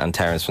Calvin and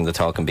Terence from the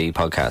Talking Bee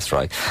podcast,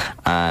 right?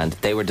 And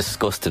they were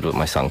disgusted with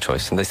my song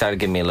choice, and they started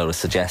giving me a load of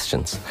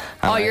suggestions.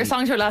 And Your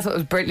song choice last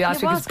week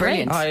was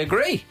brilliant. I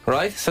agree,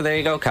 right? So there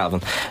you go,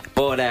 Calvin.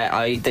 But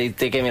they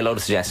gave me a load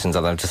of suggestions,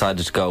 and I've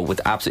decided to go with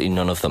absolutely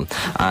none of them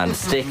and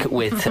stick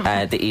with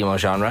the emo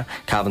genre.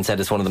 Calvin said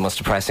it's one of the most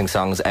depressing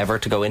songs ever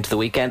to go into the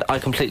weekend. I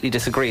completely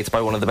disagree. It's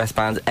by one of the best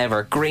bands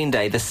ever, Green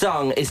Day. The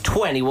song is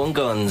 21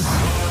 Guns.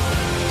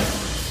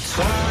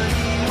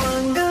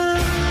 21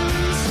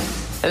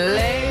 guns.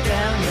 Lay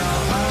down your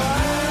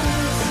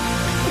arms.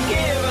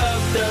 Give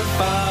up the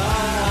fight.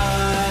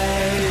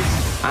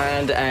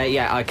 And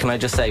can I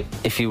just say,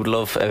 if you would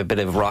love a bit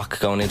of rock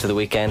going into the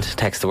weekend,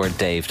 text the word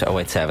Dave to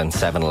 087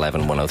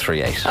 711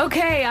 1038.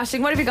 Okay,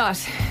 Aisling, what have you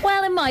got?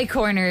 Well, in my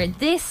corner,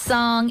 this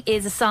song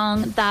is a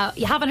song that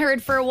you haven't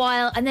heard for a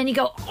while, and then you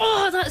go,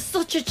 oh, that's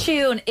such a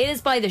tune. It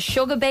is by the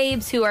Sugar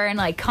Babes, who are an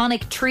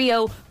iconic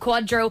trio,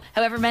 quadro,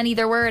 however many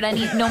there were at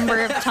any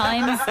number of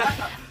times.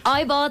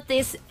 I bought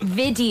this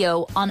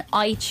video on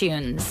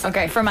iTunes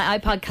for my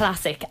iPod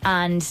Classic,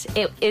 and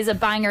it is a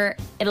banger.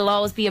 It'll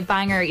always be a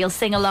banger. You'll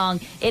sing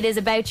along. It is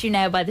About You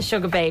Now by the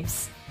Sugar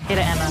Babes. Hit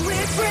it, Emma.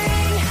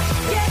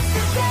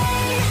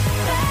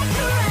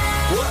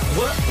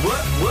 What?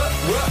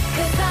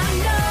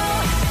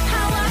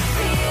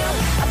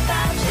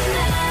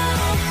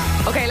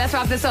 Okay, let's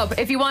wrap this up.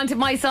 If you want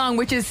my song,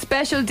 which is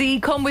Special D,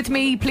 Come With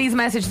Me, please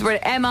message the word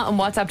Emma on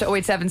WhatsApp to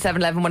 087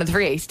 711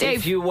 1038. Dave.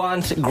 If you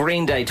want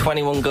Green Day,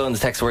 21 Guns,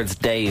 text the words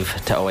Dave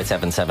to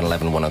 087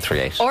 711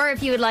 1038. Or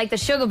if you would like the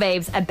Sugar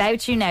Babes,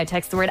 About You Now,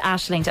 text the word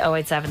Aisling to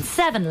 087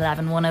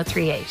 711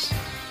 1038.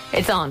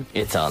 It's on.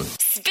 It's on.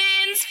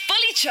 Spins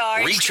Fully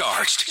Charged.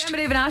 Recharged. Emma,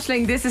 Dave and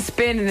Aisling, this is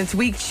Spin and it's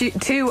week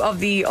 2 of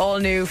the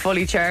all-new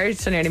Fully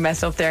Charged. I nearly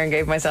messed up there and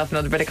gave myself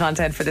another bit of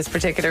content for this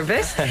particular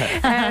bit.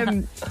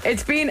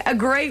 It's been a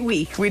great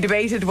week. We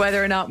debated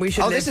whether or not we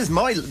should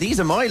These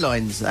are my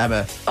lines,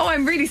 Emma. Oh,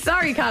 I'm really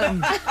sorry,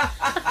 Callum.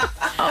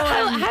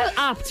 How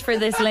apt for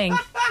this link.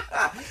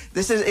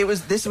 This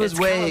was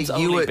where Callum's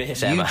only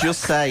bit, you Emma.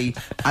 just say,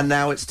 and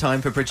now it's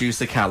time for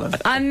producer Callum.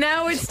 And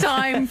now it's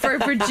time for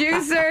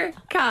producer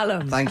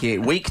Callum. Thank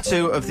you. Week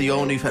 2 of the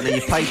all-new...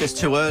 You've played this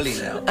too early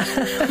now.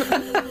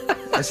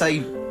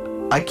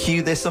 I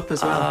cue this up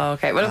as well. Oh,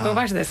 okay, well, go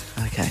back to this.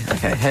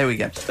 Okay, here we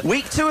go.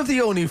 Week 2 of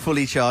the all-new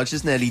Fully Charged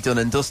is nearly done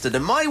and dusted,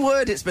 and my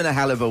word, it's been a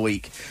hell of a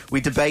week. We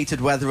debated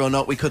whether or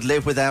not we could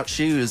live without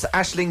shoes.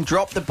 Aisling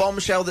dropped the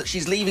bombshell that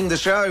she's leaving the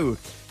show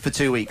for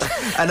 2 weeks,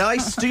 and I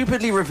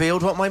stupidly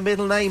revealed what my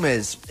middle name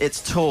is.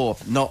 It's Tor,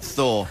 not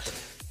Thor.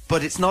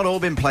 But it's not all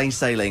been plain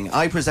sailing.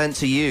 I present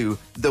to you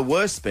the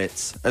worst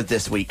bits of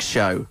this week's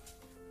show.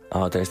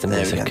 Oh, there's the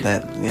There we music. go.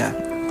 Yeah,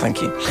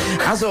 thank you.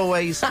 As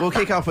always, we'll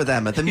kick off with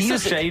Emma, the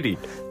He's so shady.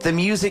 the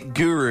music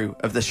guru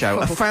of the show,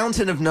 a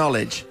fountain of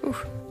knowledge.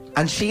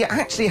 And she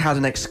actually had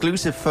an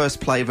exclusive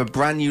first play of a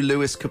brand new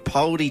Lewis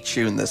Capaldi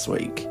tune this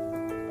week.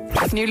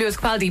 New Lewis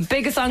Capaldi,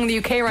 biggest song in the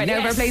UK right now.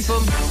 Ever plays for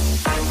him.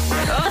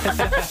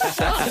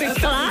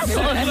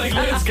 Like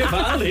Lewis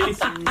Capaldi.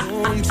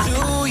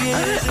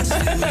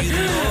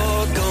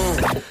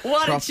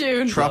 What a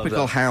tune.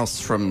 Tropical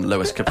House from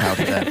Lewis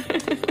Capaldi there.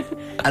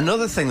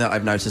 Another thing that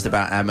I've noticed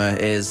about Emma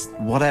is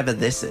whatever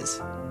this is.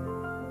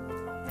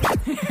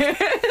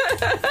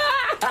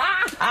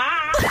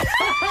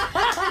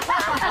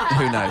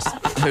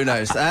 Who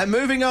knows?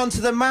 Moving on to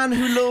the man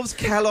who loves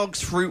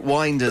Kellogg's Fruit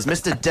Winders,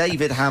 Mr.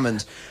 David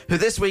Hammond, who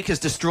this week has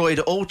destroyed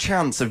all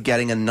chance of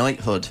getting a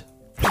knighthood.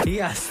 He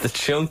has the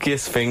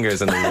chunkiest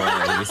fingers in the world.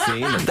 Have you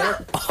seen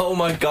them? Oh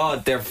my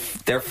god, they're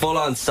full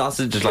on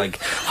sausage like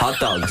hot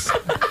dogs.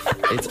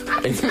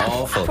 It's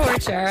awful. Poor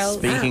Charles.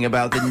 Speaking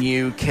about the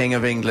new King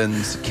of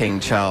England,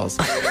 King Charles.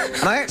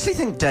 And I actually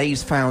think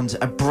Dave's found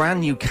a brand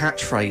new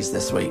catchphrase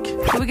this week.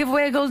 Can we give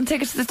away a golden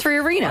ticket to the 3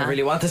 Arena? I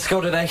really want this to go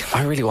today.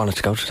 I really want it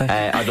to go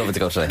today. I'd love it to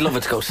go today. Love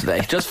it to go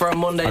today. Just for a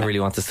Monday. I really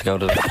want this to go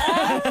today.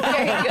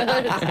 Very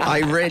good.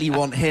 I really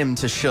want him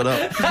to shut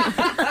up.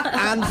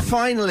 And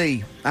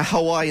finally, a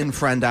Hawaiian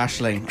friend,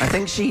 Aisling. I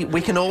think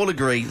we can all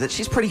agree that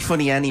she's pretty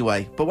funny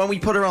anyway, but when we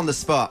put her on the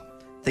spot,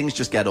 things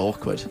just get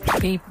awkward.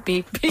 Beep,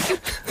 beep, beep,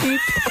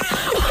 beep.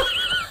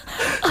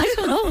 I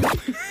don't know.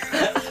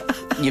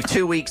 You've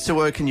 2 weeks to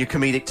work on your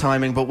comedic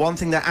timing, but one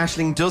thing that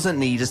Aisling doesn't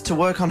need is to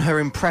work on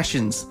her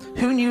impressions.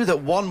 Who knew that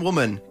one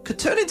woman could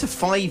turn into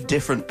 5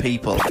 different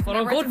people? For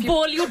a good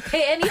ball, you'd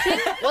pay anything.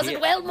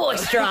 Wasn't well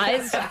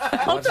moisturised.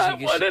 I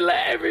don't want to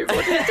let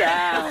everybody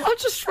down. I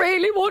just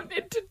really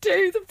wanted to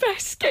do the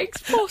best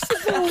gigs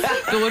possible.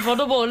 Do it for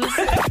the bulls.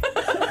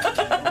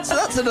 So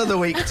that's another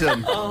week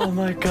done. Oh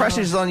my god.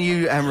 Pressure's on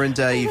you, Emma and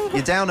Dave.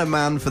 You're down a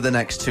man for the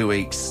next 2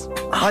 weeks.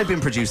 I've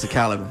been producer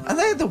Callum, and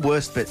they're the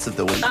worst bits of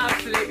the week.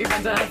 Absolutely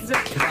fantastic.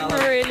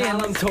 Brilliant.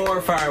 Callum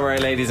Tor Farmer,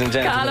 ladies and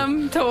gentlemen.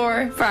 Callum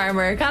Tor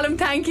Farmer. Callum,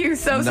 thank you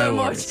so No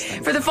much. worries.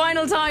 For the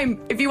final time,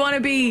 if you want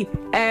to be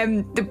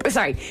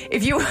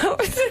if you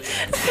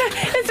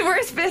it's the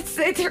worst bits,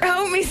 they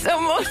throw me so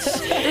much.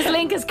 This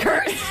link is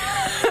cursed.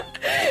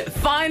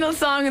 Final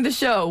song of the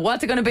show,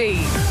 what's it going to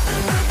be?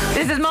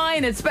 This is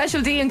mine, it's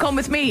Special D and Come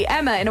With Me.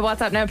 Emma, in a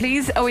WhatsApp now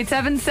please,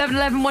 087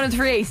 711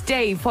 1038.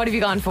 Dave, what have you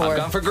gone for? I've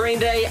gone for Green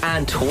Day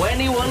and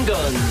 21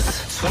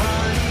 Guns.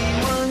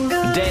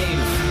 Dave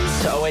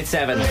to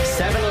 087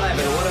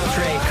 711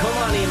 1038. Come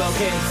on, emo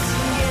kids.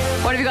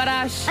 What have you got,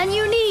 Ash? And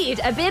you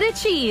need a bit of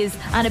cheese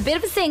and a bit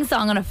of a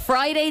sing-song on a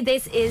Friday.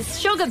 This is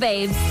Sugar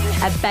Babes,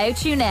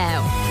 About You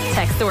Now.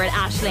 Text the word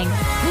Aisling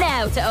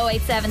now to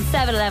 087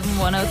 711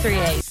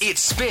 1038. It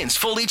spins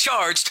fully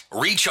charged,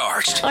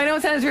 recharged. I know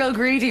it sounds real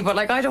greedy, but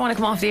I don't want to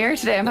come off the air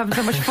today. I'm having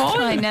so much fun.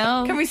 I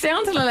know. Can we stay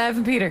on till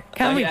 11, Peter?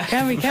 Can we? Yeah.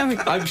 Can we?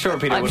 I'm sure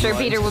Peter I'm wouldn't sure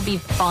mind. Peter would be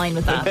fine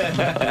with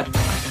that.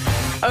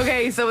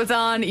 Okay, so it's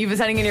on. You've been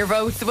sending in your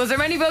votes. Was there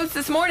many votes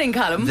this morning,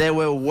 Callum? There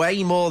were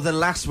way more than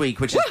last week,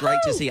 which is great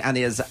to see, and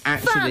it is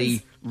actually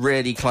Fans.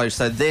 really close.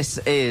 So this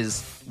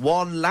is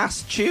one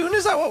last tune,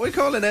 is that what we're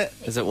calling it?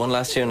 Is it one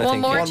last tune? I One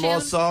think. more One more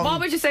tune. song. What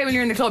would you say when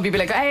you're in the club? You'd be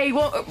like, hey,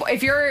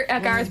 if you're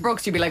at Gareth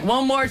Brooks, you'd be like,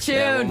 one more tune.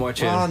 Yeah, one more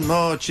tune. One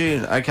more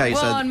tune. Okay,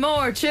 One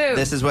more tune.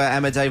 this is where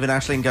Emma, Dave and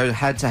Aisling go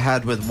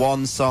head-to-head with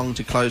one song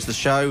to close the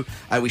show.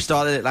 We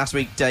started it last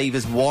week. Dave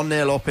is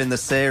 1-0 up in the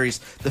series.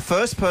 The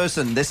first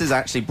person, this is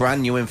actually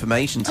brand new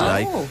information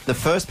today, the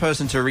first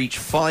person to reach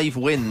 5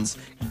 wins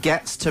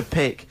gets to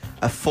pick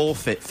a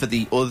forfeit for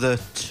the other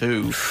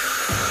 2.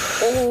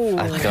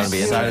 That's going to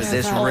be So interesting.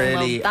 this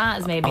really. Well, that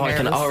has made me I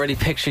can nervous. already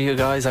picture you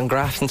guys on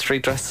Grafton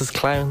Street dressed as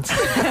clowns.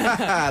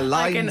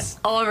 I can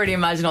already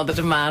imagine all the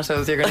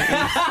tomatoes you're going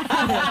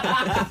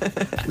to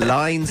eat.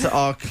 Lines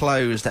are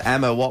closed.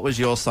 Emma, what was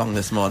your song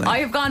this morning? I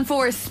have gone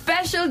for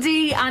Special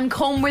D and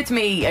Come With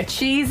Me, a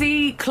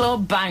cheesy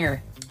club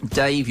banger.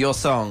 Dave, your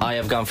song. I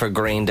have gone for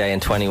Green Day and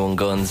 21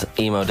 Guns,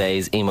 Emo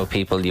Days, Emo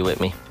People, You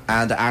With Me.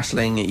 And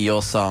Aisling,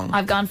 your song.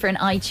 I've gone for an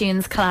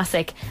iTunes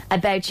classic,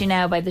 About You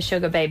Now by the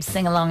Sugar Babes.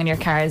 Sing along in your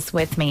cars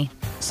with me.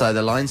 So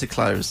the lines are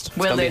closed.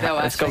 Will they though?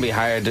 It's going to be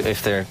hard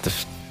if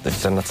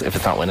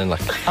it's not winning.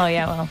 Like, Oh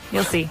yeah, well,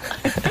 you'll see.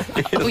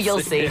 You'll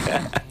see.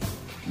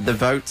 The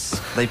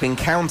votes, they've been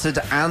counted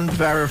and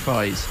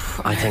verified.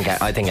 I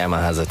think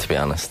Emma has it. To be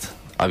honest,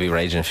 I'd be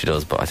raging if she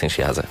does, but I think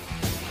she has it.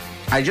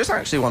 I just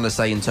actually want to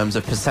say, in terms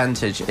of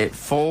percentage, it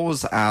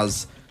falls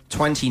as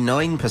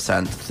 29%,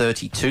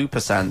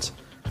 32%,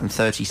 and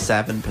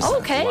 37%.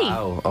 Okay.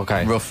 Wow.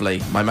 Okay.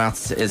 Roughly. My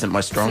maths isn't my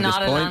It's strongest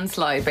not a point.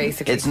 landslide,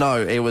 basically.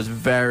 It was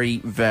very,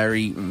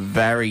 very,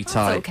 very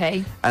tight.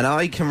 okay. And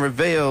I can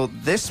reveal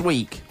this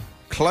week,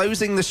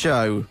 closing the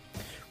show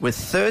with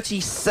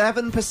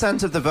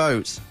 37% of the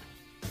vote,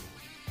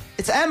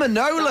 it's Emma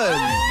Nolan.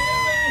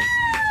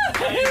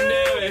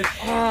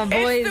 Oh,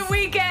 boys. It's the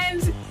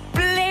weekend.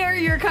 Blare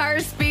your car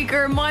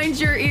speaker. Mind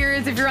your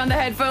ears if you're on the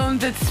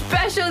headphones. It's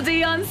Special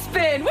D on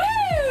Spin. Woo!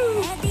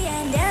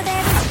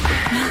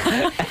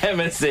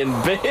 Emma's in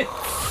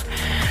bits.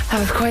 That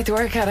was quite the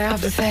workout, I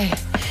have to say.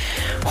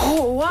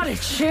 Oh, what a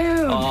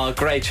tune. Oh,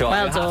 great choice. Well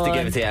I have to done.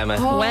 give it to Emma.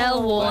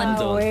 Well won.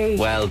 Well done.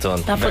 Well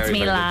done. That puts Very, me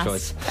very good last.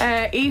 choice.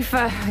 Aoife,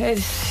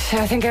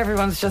 I think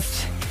everyone's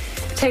just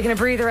taking a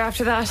breather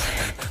after that.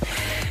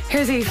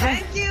 Here's Aoife.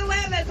 Thank you,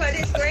 Emma, for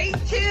this great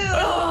tune.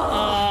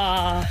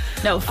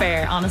 No,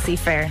 fair. Honestly,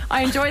 fair.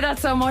 I enjoy that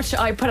so much.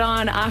 I put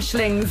on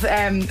Aisling's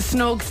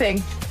snug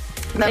thing.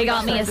 They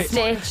got me a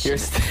stitch.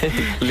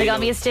 They got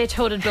me a stitch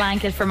hooded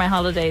blanket for my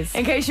holidays.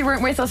 In case you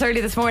weren't with us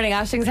early this morning,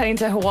 Aisling's heading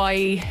to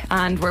Hawaii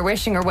and we're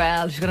wishing her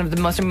well. She's going to have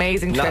the most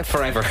amazing trip. Not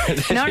forever.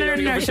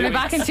 No. She'll be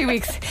back in 2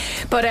 weeks.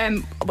 But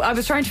I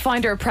was trying to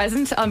find her a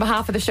present on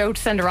behalf of the show to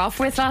send her off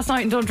with last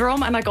night in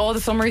Dundrum, and like all the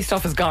summery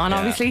stuff is gone,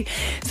 obviously.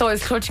 So I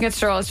was clutching at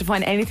straws to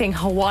find anything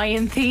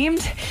Hawaiian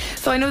themed.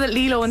 So I know that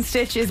Lilo and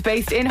Stitch is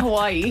based in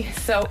Hawaii.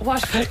 So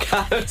what?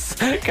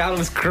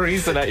 Callum's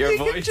creasing at your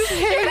voice.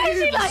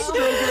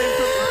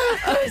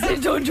 I was in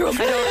Dundrum.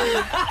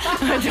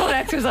 I don't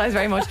exercise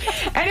very much.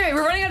 Anyway,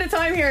 we're running out of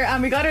time here,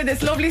 and we got her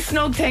this lovely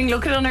snug thing.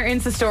 Look at it on her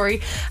Insta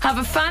story. Have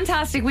a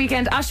fantastic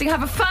weekend. Aisling,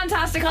 have a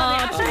fantastic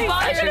holiday. Aisling,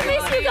 bye, I should have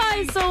missed you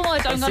guys so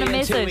much. I'm going to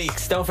miss See you in it. 2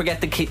 weeks. Don't forget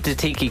the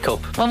Tiki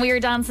Cup. When we were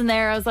dancing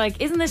there, I was like,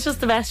 isn't this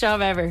just the best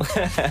job ever? It's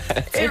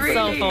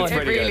so fun.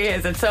 It really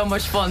is. It's so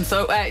much fun.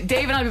 So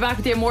Dave and I'll be back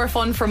with you. More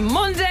fun from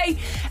Monday.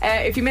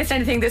 If you missed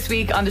anything this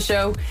week on the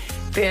show,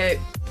 the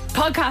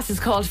podcast is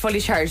called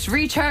Fully Charged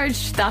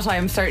Recharged. That I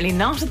am certainly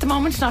not at the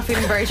moment. Not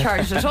feeling very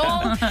charged at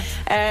all.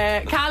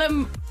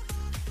 Callum,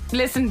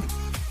 listen,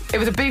 it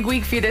was a big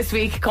week for you this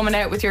week, coming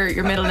out with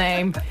your middle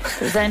name.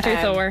 Presenter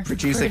Thor.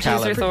 Producer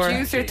Callum.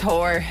 Producer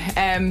Thor.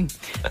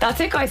 That's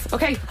it, guys.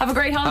 Okay, have a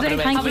great holiday.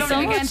 Thank you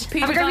so much.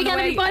 Peter's Have a great on the weekend,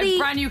 way. everybody. A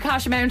brand new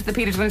Cash Amount that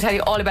Peter's going to tell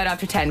you all about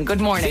after 10.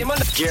 Good morning.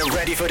 Get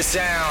ready for the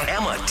sound.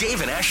 Emma,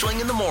 Dave, and Aisling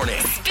in the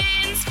morning.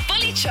 Spins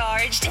Fully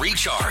Charged.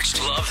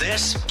 Recharged. Love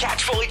this?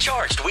 Catch Fully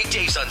Charged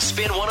weekdays on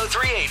Spin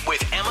 103.8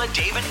 with Emma,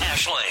 Dave, and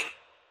Aisling.